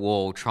off the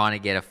wall trying to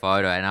get a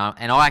photo,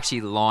 and I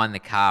actually line the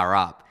car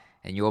up,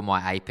 and you're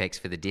my apex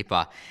for the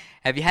Dipper.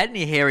 Have you had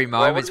any hairy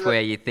moments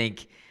where you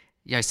think,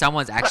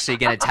 someone's actually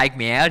going to take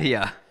me out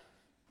here?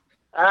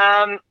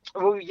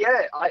 Well,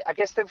 yeah, I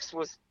guess there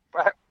was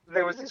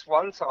this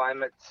one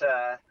time at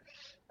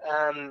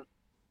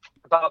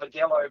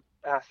Barbagallo,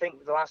 I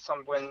think the last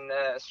time when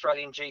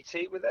Australian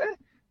GT were there,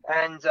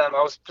 and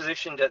I was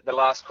positioned at the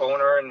last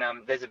corner, and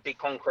there's a big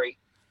concrete,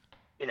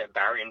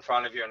 barrier in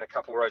front of you and a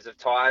couple rows of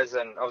tyres,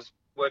 and I was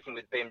working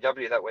with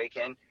BMW that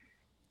weekend,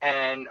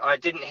 and I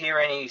didn't hear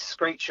any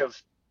screech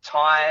of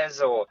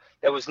tyres, or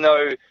there was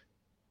no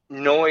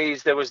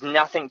noise, there was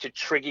nothing to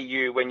trigger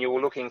you when you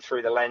were looking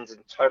through the lens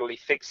and totally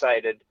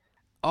fixated.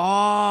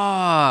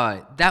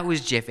 Oh, that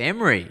was Jeff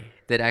Emery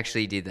that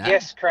actually did that.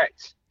 Yes,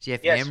 correct.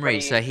 Jeff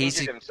Emery. So he's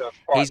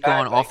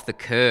gone off the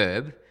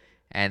curb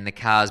and the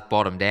car's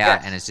bottomed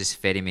out and it's just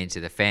fed him into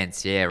the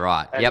fence. Yeah,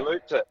 right. And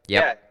looped it.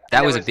 Yep. Yeah.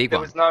 That was a big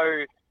one.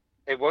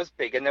 It was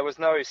big, and there was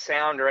no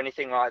sound or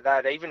anything like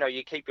that. Even though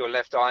you keep your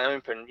left eye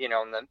open,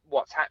 on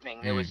what's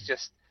happening, there was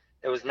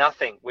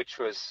nothing, which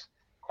was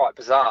quite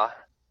bizarre.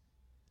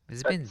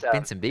 There's been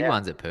some big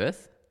ones at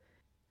Perth.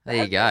 There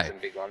you go. Some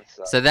big ones,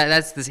 so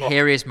that's the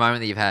hairiest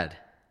moment that you've had.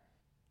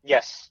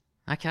 Yes.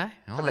 Okay.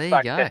 Well, For there the you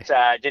fact go.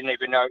 That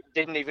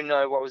didn't even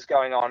know what was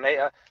going on.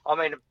 I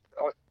mean,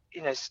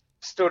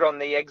 stood on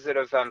the exit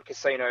of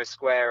Casino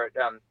Square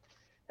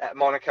at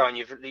Monaco, and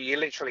you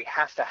literally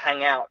have to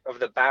hang out of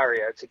the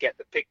barrier to get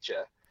the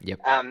picture.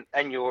 Yep.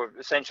 And you're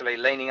essentially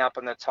leaning up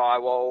on the tie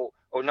wall,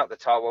 or not the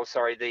tie wall,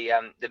 sorry, the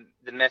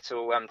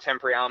metal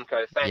temporary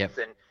Armco fence,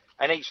 Yep.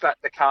 and each lap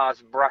the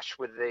cars brush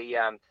with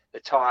the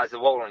tires, the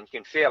wall, and you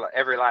can feel it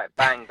every lap,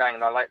 bang, bang,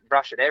 they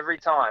brush it every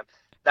time.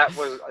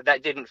 That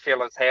didn't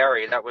feel as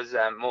hairy. That was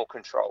more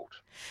controlled.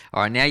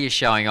 All right, now you're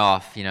showing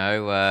off,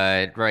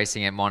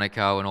 racing at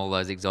Monaco and all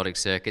those exotic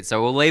circuits.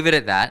 So we'll leave it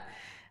at that.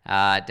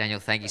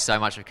 Daniel, thank you so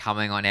much for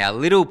coming on our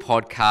little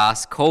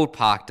podcast called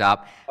Parked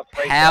Up,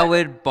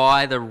 powered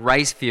by the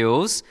Race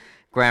Fuels.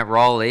 Grant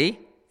Rowley,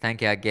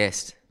 thank our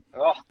guest.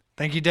 Oh,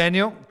 thank you,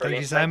 Daniel. brilliant.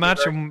 Thank you so much.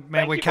 And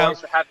man, Thank you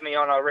boys for having me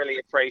on. I really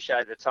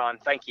appreciate the time.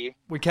 Thank you.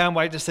 we can't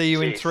wait to see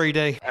you in Cheers.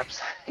 3D.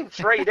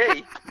 Absolutely.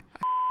 3D.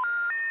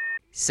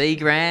 See,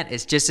 Grant,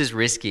 it's just as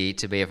risky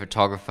to be a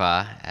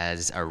photographer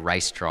as a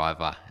race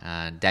driver.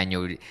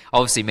 Daniel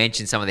obviously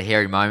mentioned some of the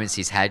hairy moments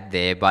he's had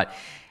there, but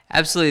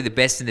absolutely the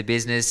best in the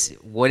business.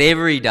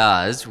 Whatever he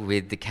does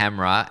with the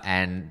camera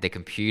and the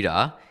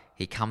computer,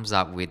 he comes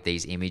up with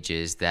these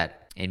images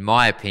that, in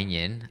my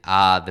opinion,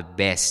 are the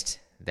best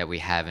that we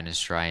have in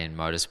Australian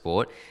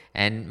motorsport.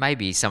 And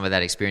maybe some of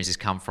that experience has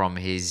come from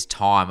his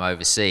time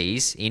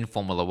overseas in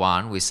Formula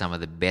One with some of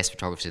the best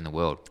photographers in the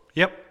world.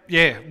 Yep.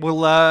 Yeah,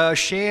 we'll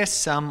share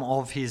some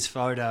of his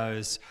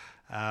photos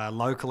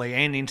locally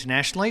and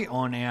internationally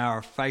on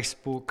our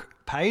Facebook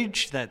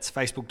page. That's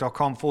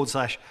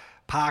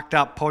facebook.com/Parked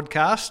Up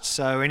Podcast.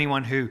 So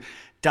anyone who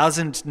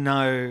doesn't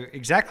know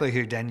exactly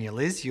who Daniel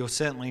is, you'll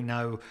certainly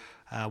know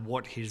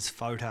what his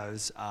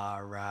photos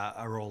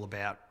are all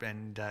about,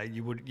 and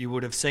you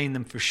would have seen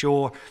them for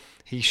sure.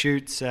 He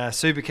shoots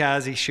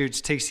supercars, he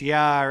shoots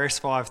TCR,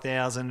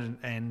 S5000,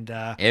 and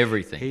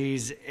Everything.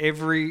 He's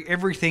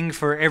everything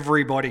for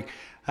everybody.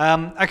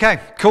 Okay,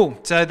 cool.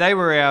 So they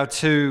were our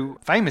two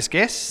famous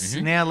guests.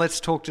 Now let's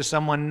talk to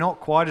someone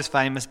not quite as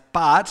famous,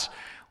 but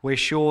We're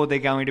sure they're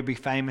going to be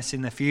famous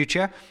in the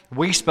future.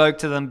 We spoke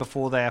to them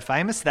before they are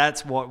famous.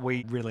 That's what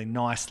we really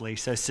nicely,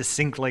 so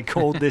succinctly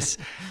called this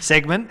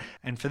segment.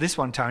 And for this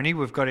one, Tony,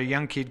 we've got a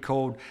young kid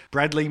called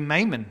Bradley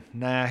Mayman.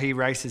 Now, he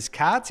races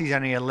karts. He's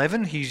only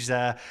 11. He's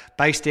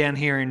based down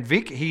here in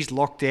Vic. He's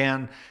locked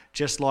down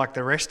just like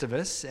the rest of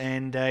us.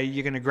 And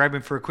you're going to grab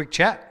him for a quick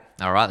chat.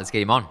 All right, let's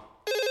get him on.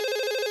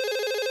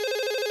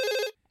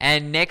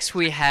 And next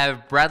we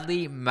have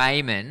Bradley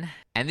Mayman.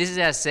 And this is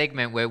our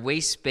segment where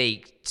we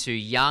speak to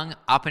young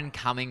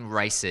up-and-coming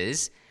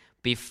racers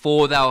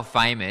before they were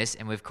famous,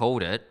 and we've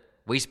called it,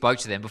 we spoke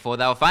to them before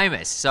they were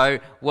famous. So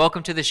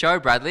welcome to the show,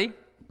 Bradley.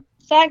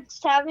 Thanks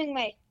for having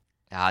me.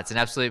 It's an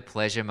absolute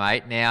pleasure,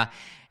 mate. Now,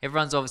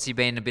 everyone's obviously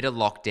been in a bit of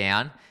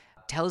lockdown.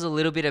 Tell us a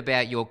little bit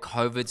about your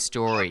COVID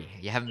story.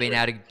 You haven't been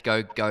able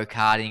to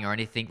go-karting or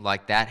anything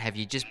like that. Have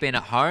you just been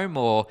at home,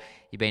 or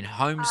you been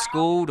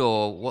homeschooled,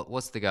 or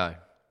what's the go?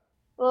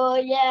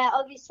 Well, yeah,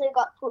 obviously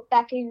got put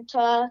back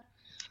into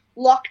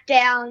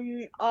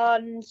lockdown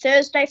on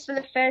Thursday for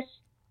the first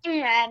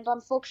time, and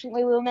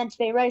unfortunately we were meant to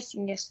be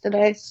racing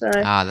yesterday, so...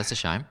 that's a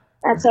shame.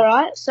 That's all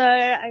right.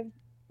 So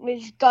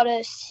we've got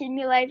a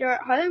simulator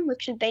at home,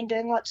 which we've been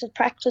doing lots of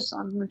practice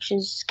on, which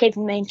is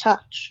keeping me in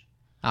touch.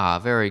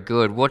 Very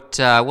good. What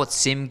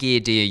sim gear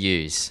do you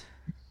use?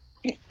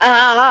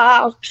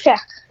 I'll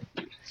check.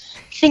 I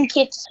think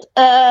it's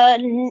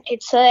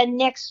a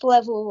next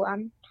level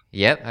one.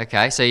 Yep,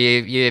 okay. So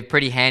you're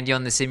pretty handy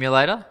on the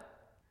simulator?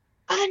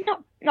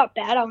 Not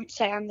bad. I wouldn't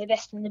say I'm the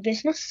best in the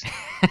business.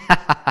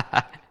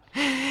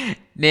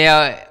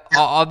 Now,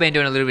 I've been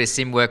doing a little bit of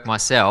sim work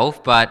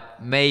myself,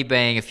 but me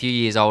being a few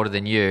years older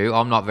than you,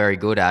 I'm not very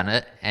good at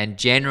it. And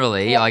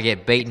generally, I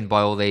get beaten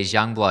by all these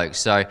young blokes.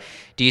 So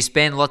do you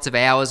spend lots of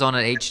hours on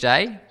it each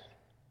day?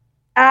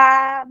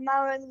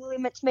 My only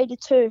limit's me to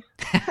 2.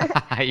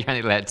 You're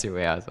only allowed 2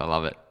 hours. I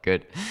love it.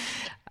 Good.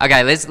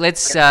 Okay,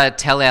 let's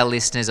tell our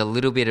listeners a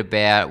little bit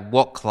about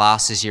what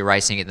classes you're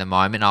racing at the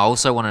moment. I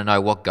also want to know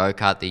what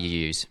go-kart that you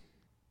use.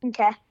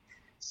 Okay.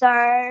 So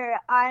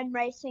I'm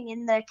racing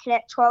in the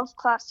Cadet 12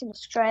 class in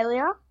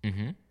Australia,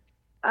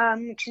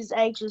 which is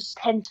ages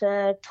 10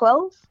 to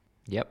 12.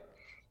 Yep.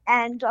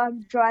 And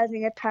I'm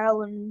driving a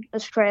Paralympic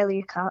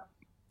Australia kart.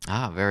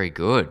 Very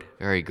good.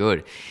 Very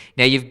good.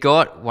 Now, you've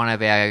got one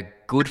of our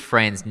good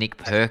friends, Nick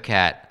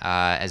Percat,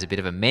 as a bit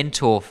of a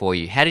mentor for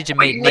you. How did you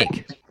meet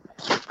Nick?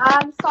 So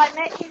I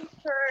met him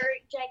through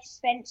Jake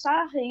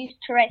Spencer, who used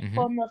to race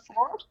Formula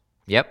Ford.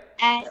 Yep.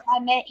 And I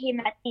met him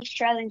at the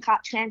Australian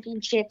Kart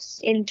Championships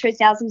in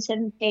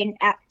 2017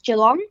 at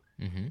Geelong,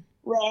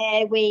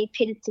 where we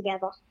pitted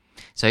together.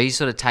 So he's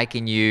sort of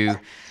taken you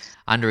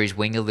under his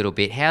wing a little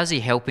bit. How's he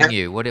helping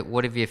you? What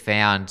have you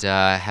found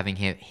having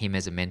him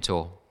as a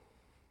mentor?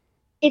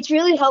 It's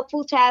really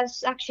helpful to have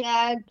such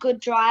a good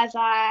driver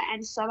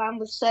and someone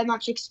with so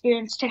much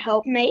experience to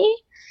help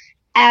me,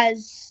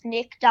 as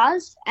Nick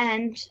does,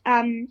 and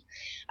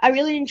I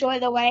really enjoy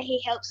the way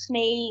he helps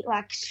me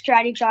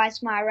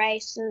strategize my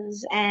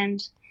races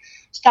and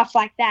stuff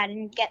like that,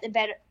 and get the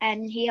better.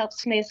 And he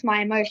helps me with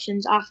my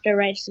emotions after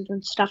races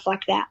and stuff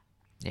like that.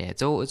 Yeah,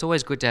 it's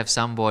always good to have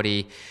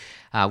somebody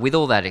with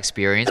all that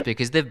experience,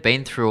 because they've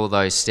been through all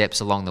those steps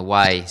along the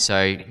way.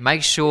 So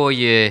make sure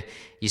you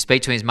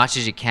speak to him as much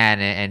as you can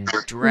and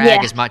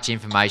drag as much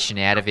information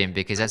out of him,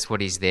 because that's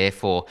what he's there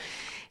for.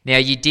 Now,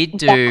 you did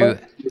do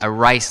a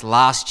race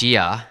last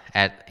year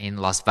in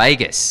Las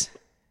Vegas.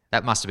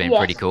 That must have been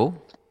pretty cool.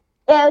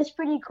 Yeah, it was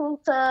pretty cool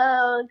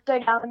to go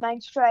down the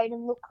main straight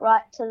and look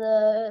right to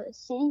the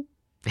city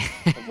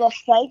of Las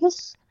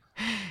Vegas.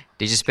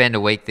 Did you spend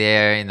a week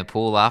there in the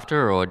pool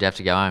after, or did you have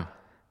to go home?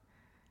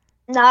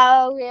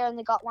 No, we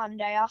only got 1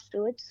 day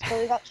afterwards. So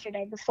we got 2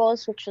 days before,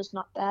 which was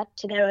not bad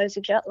to get over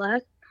jet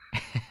lag.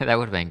 That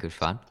would have been good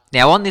fun.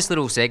 Now, on this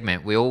little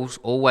segment, we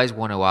always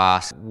want to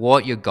ask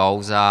what your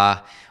goals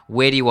are,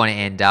 where do you want to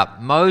end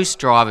up. Most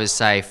drivers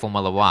say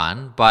Formula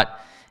One, but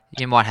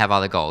you might have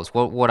other goals.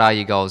 What are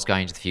your goals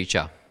going into the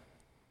future?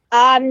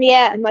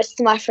 Yeah, most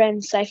of my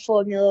friends say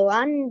Formula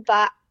One,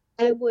 but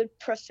I would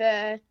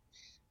prefer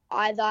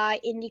either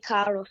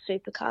IndyCar or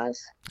Supercars.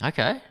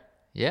 Okay,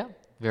 yeah,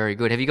 very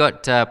good. Have you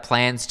got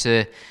plans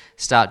to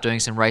start doing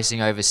some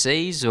racing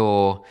overseas,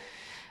 or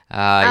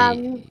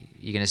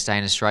you're going to stay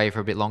in Australia for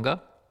a bit longer?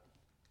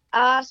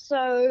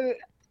 So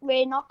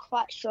we're not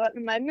quite sure at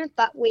the moment,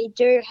 but we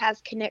do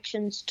have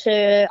connections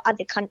to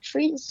other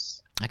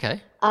countries.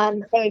 Okay.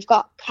 So we've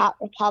got Kart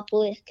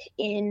Republic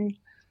in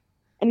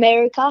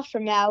America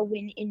from our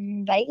win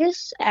in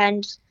Vegas,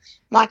 and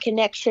my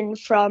connection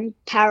from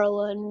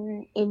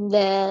Paralympic in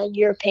the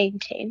European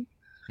team.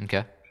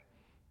 Okay.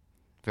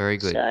 Very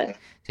good. So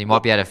you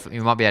might be able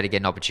to get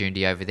an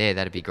opportunity over there.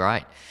 That'd be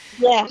great.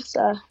 Yeah.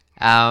 So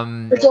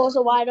the doors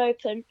are wide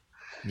open.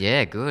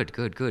 Yeah,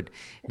 good.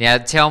 Now,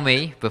 tell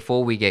me,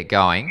 before we get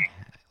going,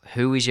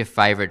 who is your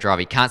favourite driver?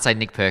 You can't say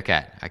Nick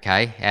Percat,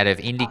 okay? Out of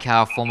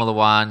IndyCar, Formula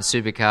One,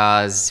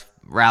 Supercars,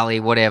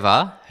 Rally,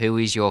 whatever, who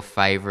is your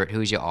favourite?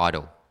 Who is your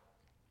idol?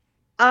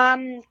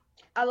 I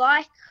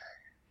like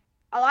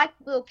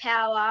Will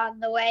Power,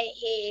 the way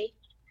he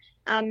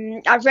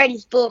I've read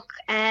his book,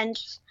 and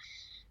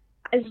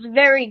it's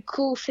very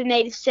cool for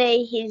me to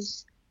see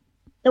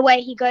the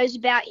way he goes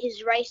about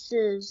his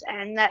races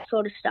and that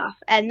sort of stuff.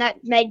 And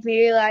that made me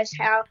realise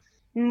how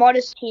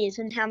modest he is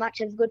and how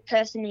much of a good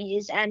person he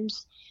is. And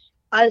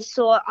I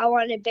thought I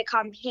want to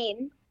become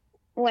him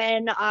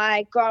when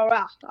I grow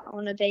up. I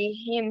want to be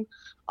him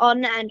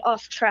on and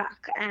off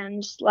track.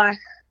 And it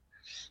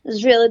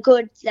was really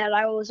good that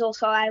I was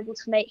also able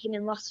to meet him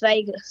in Las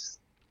Vegas.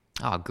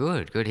 Oh,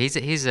 good.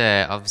 He's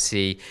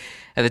obviously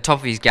at the top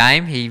of his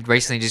game. He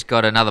recently just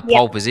got another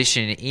pole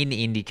position in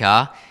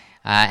IndyCar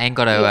and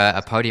got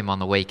a podium on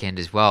the weekend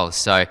as well.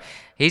 So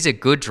he's a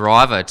good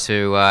driver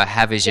to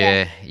have as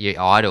your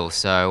idol.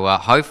 So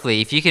hopefully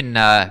if you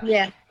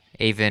can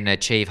even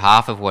achieve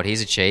half of what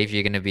he's achieved,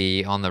 you're going to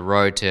be on the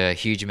road to a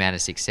huge amount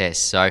of success.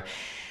 So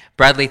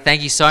Bradley,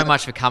 thank you so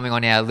much for coming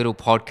on our little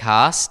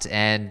podcast,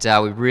 and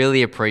we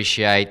really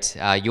appreciate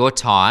your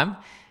time.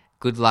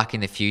 Good luck in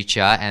the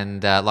future.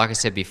 And like I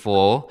said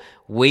before,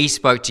 we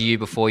spoke to you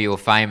before you were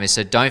famous,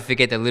 so don't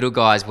forget the little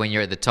guys when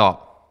you're at the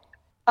top.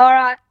 All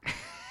right.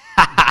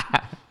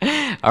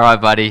 All right,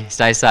 buddy.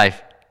 Stay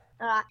safe.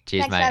 All right.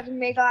 Cheers, Thanks mate. for having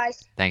me,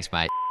 guys. Thanks,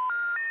 mate.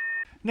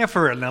 Now,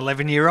 for an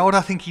 11-year-old,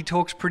 I think he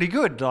talks pretty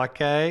good.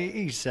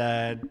 He's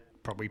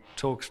probably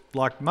talks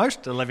like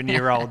most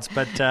 11-year-olds,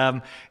 but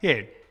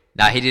yeah.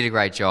 No, he did a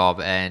great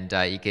job, and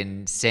you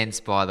can sense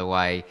by the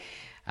way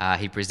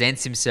he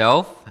presents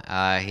himself.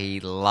 He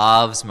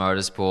loves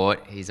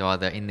motorsport. He's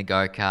either in the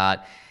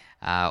go-kart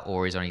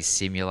or he's on his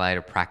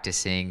simulator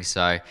practicing.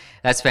 So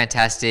that's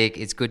fantastic.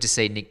 It's good to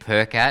see Nick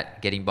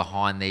Percat getting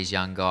behind these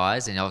young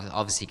guys, and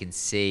obviously you can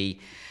see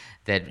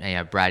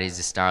that Brad is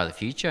the star of the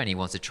future, and he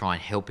wants to try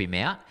and help him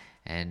out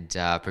and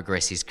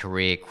progress his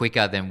career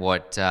quicker than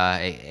what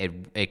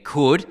it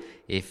could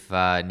if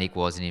Nick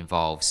wasn't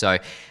involved. So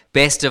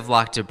best of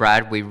luck to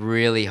Brad. We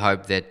really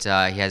hope that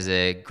he has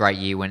a great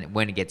year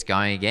when it gets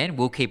going again.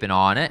 We'll keep an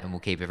eye on it, and we'll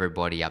keep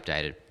everybody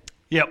updated.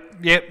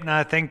 Yep.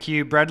 No, thank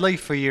you, Bradley,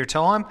 for your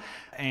time,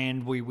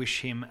 and we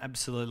wish him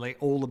absolutely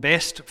all the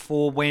best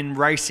for when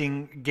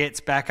racing gets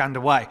back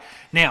underway.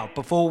 Now,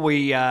 before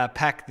we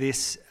pack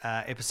this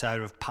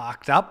episode of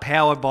Parked Up,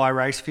 powered by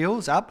Race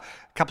Fuels, up,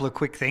 a couple of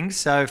quick things.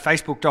 So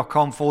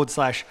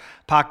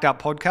facebook.com/Parked Up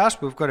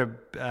Podcast. We've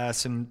got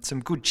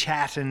some good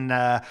chat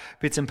and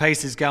bits and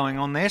pieces going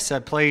on there. So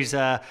please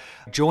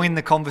join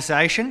the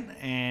conversation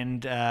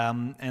and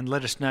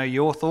let us know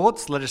your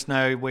thoughts. Let us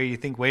know where you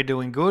think we're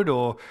doing good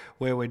or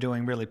where we're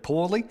doing really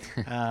poorly.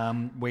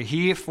 We're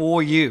here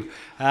for you.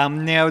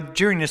 Now,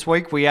 during this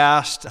week, we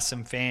asked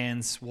some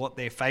fans what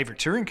their favourite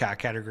touring car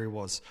category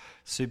was.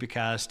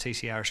 Supercars,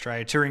 TCR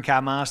Australia, Touring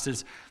Car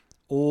Masters,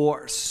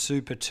 or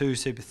Super 2,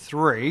 Super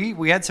 3.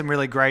 We had some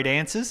really great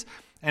answers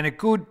and a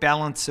good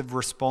balance of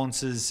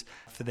responses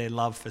for their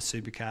love for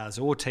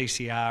supercars or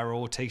TCR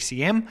or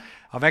TCM.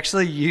 I've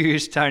actually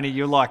used, Tony,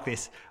 you'll like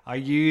this, I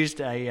used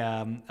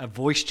a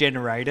voice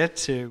generator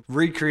to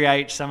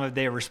recreate some of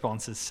their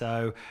responses.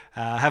 So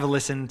have a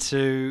listen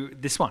to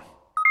this one.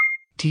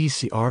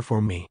 TCR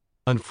for me.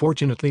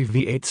 Unfortunately,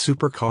 V8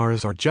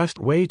 supercars are just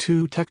way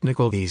too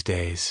technical these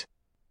days.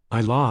 I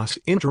lost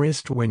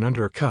interest when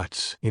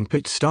undercuts in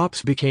pit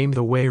stops became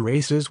the way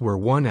races were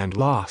won and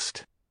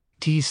lost.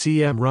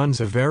 TCM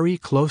runs a very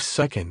close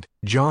second,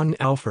 John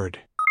Alford.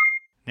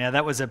 Now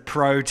that was a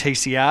pro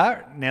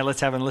TCR. Now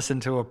let's have a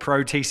listen to a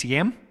pro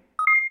TCM.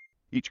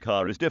 Each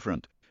car is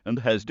different and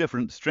has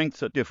different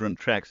strengths at different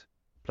tracks.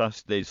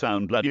 Plus they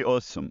sound bloody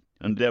awesome,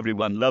 and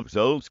everyone loves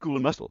old school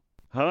muscle.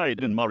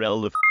 Hyde and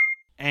Morel.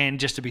 And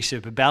just to be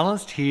super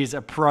balanced, here's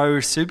a pro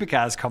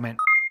supercars comment.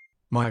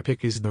 My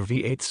pick is the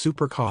V8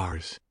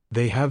 supercars.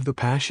 They have the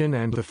passion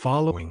and the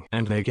following,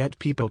 and they get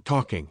people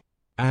talking.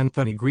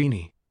 Anthony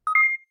Greeny.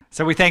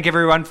 So we thank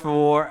everyone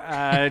for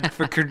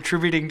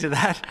contributing to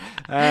that.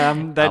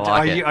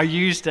 I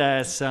used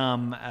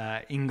some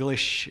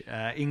English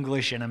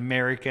and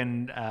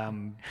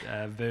American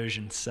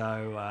versions.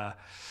 So.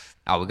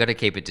 We've got to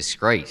keep it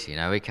discreet.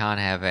 We can't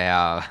have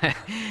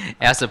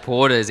our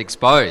supporters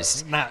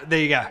exposed. No, there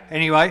you go.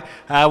 Anyway,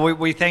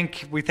 we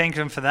thank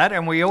them for that,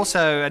 and we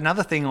also,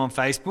 another thing on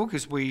Facebook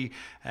is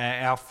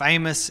our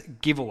famous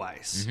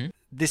giveaways. Mm-hmm.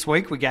 This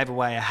week we gave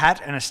away a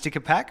hat and a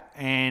sticker pack,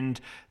 and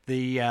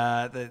the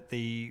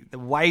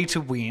way to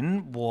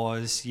win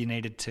was you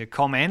needed to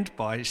comment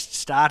by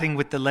starting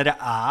with the letter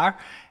R.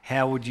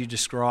 How would you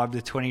describe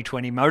the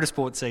 2020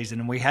 motorsport season?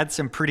 And we had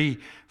some pretty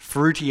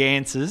fruity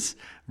answers.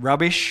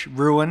 Rubbish,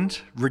 ruined,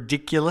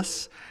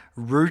 ridiculous,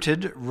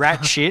 rooted,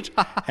 rat shit.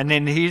 And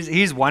then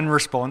here's one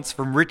response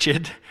from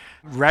Richard.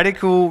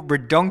 Radical,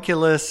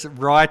 redonkulous,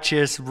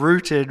 righteous,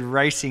 rooted,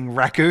 racing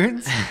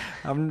raccoons.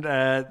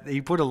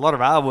 He put a lot of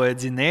R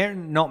words in there.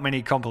 Not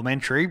many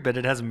complimentary, but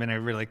it hasn't been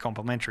a really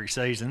complimentary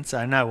season,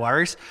 so no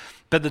worries.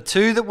 But the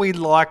two that we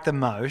liked the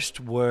most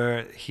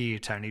were here,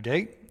 Tony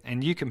D,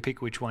 and you can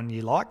pick which one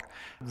you like.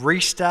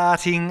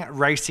 Restarting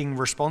racing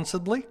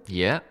responsibly.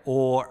 Yeah.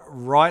 Or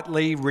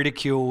rightly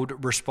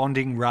ridiculed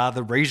responding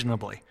rather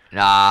reasonably.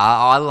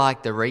 Nah, I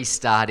like the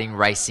restarting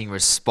racing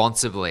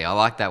responsibly. I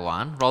like that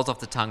one. Rolls off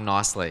the tongue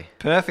nicely.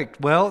 Perfect.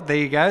 Well, there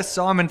you go.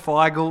 Simon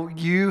Feigl,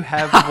 you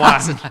have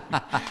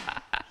won.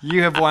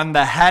 You have won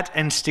the hat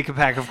and sticker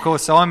pack. Of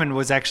course, Simon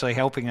was actually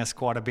helping us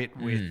quite a bit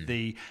with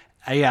the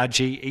ARG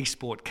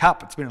Esport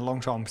Cup. It's been a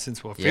long time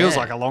since, well, it feels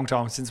like a long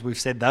time since we've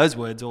said those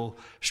words all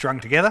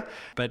strung together.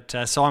 But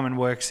Simon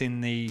works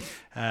in the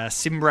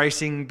sim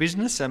racing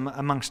business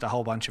amongst a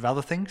whole bunch of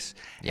other things.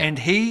 Yep. And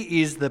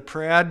he is the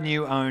proud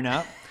new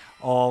owner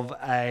of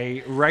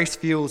a Race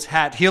Fuels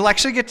hat. He'll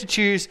actually get to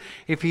choose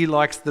if he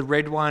likes the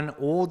red one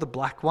or the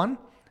black one.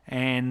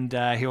 And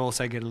he'll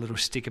also get a little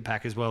sticker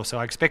pack as well. So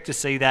I expect to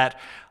see that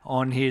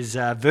on his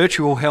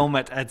virtual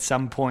helmet at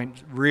some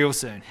point real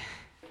soon.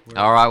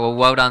 All right,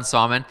 well done,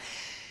 Simon.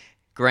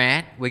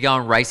 Grant, we're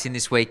going racing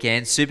this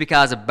weekend.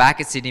 Supercars are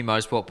back at Sydney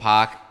Motorsport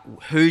Park.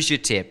 Who's your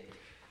tip?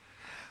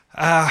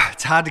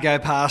 It's hard to go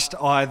past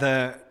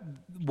either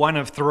one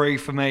of three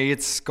for me.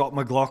 It's Scott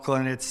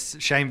McLaughlin,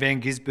 it's Shane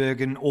Van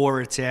Gisbergen,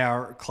 or it's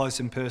our close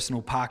and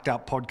personal Parked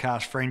Up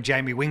podcast friend,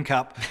 Jamie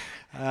Whincup.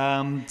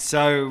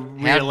 So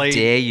really, how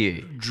dare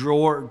you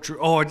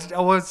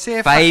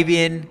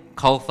Fabian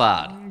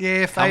Coulthard?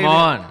 Yeah, Fabian. Come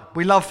on,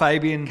 we love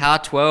Fabian. Car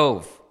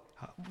 12.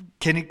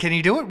 Can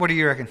he do it? What do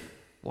you reckon?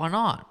 Why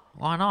not?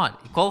 Why not?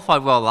 He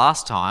qualified well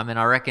last time, and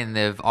I reckon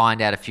they've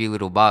ironed out a few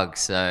little bugs.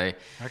 So,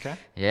 okay.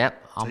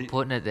 Yep, I'm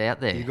putting it out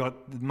there. You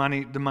got the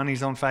money? The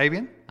money's on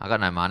Fabian. I got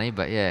no money,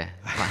 but yeah.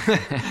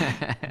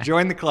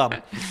 Join the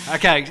club.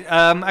 Okay.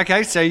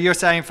 Okay. So you're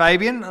saying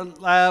Fabian?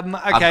 Okay.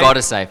 I've got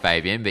to say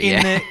Fabian, but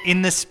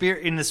in the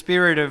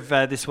spirit of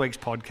this week's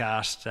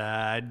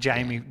podcast,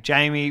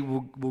 Jamie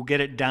will get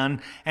it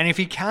done. And if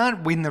he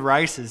can't win the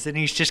races, then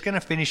he's just going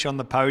to finish on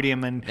the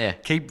podium and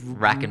keep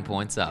racking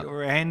points up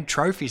and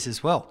trophies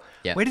as well.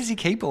 Yep. Where does he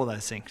keep all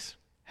those things?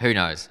 Who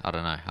knows? I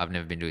don't know. I've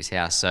never been to his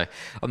house, so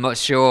I'm not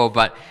sure.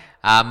 But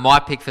my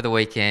pick for the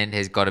weekend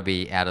has got to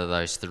be out of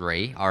those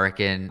three. I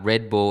reckon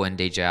Red Bull and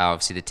DJR are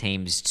obviously the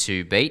teams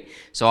to beat.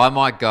 So I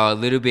might go a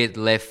little bit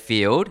left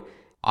field.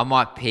 I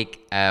might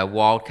pick a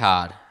wild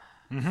card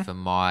for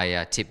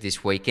my tip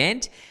this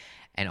weekend.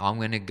 And I'm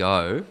going to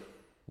go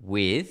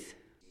with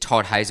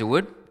Todd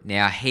Hazelwood.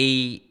 Now,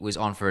 he was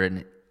on for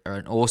an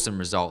awesome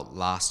result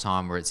last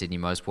time we're at Sydney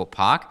Motorsport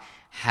Park.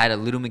 Had a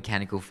little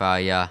mechanical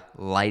failure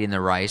late in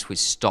the race, which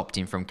stopped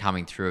him from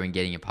coming through and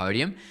getting a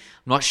podium.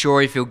 I'm not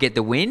sure if he'll get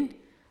the win,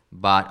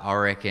 but I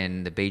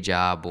reckon the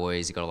BJR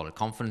boys have got a lot of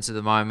confidence at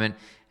the moment,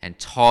 and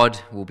Todd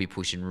will be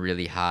pushing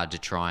really hard to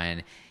try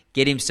and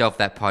get himself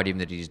that podium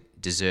that he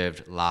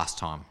deserved last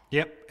time.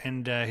 Yep,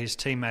 and his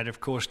teammate, of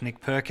course, Nick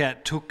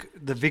Percat, took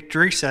the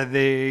victory, so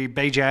the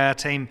BJR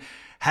team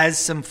has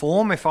some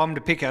form. If I'm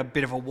to pick a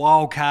bit of a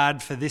wild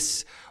card for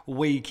this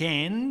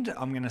weekend,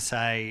 I'm going to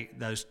say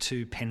those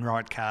two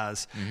Penrite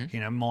cars,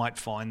 might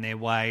find their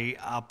way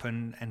up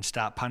and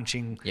start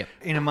punching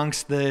in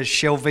amongst the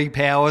Shell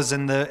V-Powers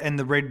and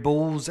the Red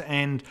Bulls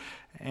and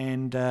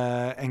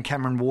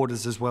Cameron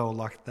Waters as well.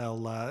 Like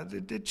they'll,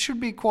 it should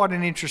be quite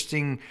an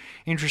interesting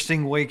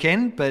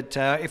weekend. But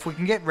if we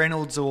can get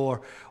Reynolds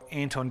or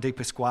Anton De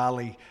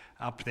Pasquale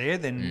up there,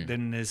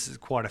 then there's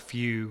quite a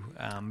few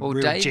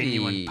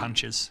genuine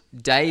punches.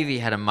 Davey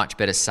had a much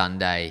better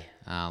Sunday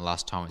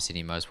last time at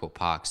Sydney Motorsport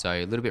Park, so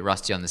a little bit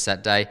rusty on the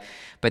Saturday.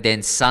 But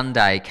then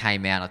Sunday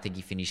came out, I think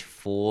he finished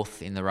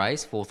 4th in the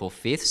race, 4th or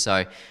 5th,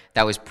 so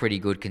that was pretty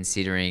good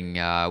considering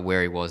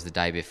where he was the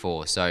day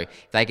before. So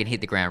if they can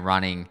hit the ground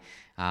running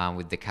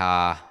with the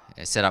car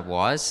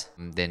setup-wise,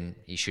 then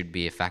he should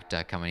be a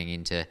factor coming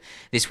into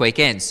this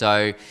weekend.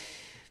 So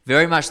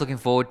very much looking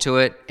forward to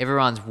it.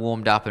 Everyone's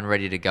warmed up and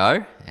ready to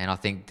go, and I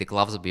think the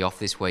gloves will be off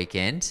this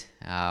weekend.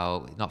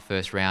 Not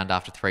first round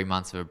after 3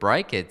 months of a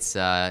break. It's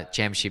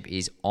championship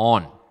is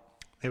on.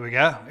 There we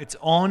go. It's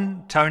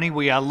on, Tony.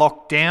 We are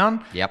locked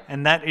down. Yep.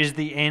 And that is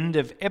the end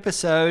of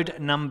episode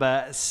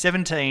number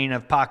 17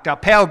 of Parked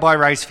Up, powered by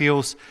Race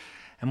Fuels.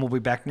 And we'll be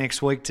back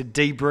next week to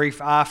debrief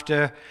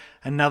after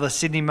another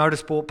Sydney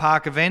Motorsport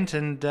Park event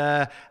and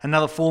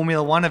another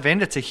Formula One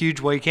event. It's a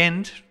huge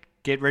weekend.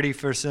 Get ready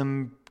for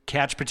some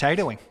couch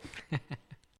potatoing.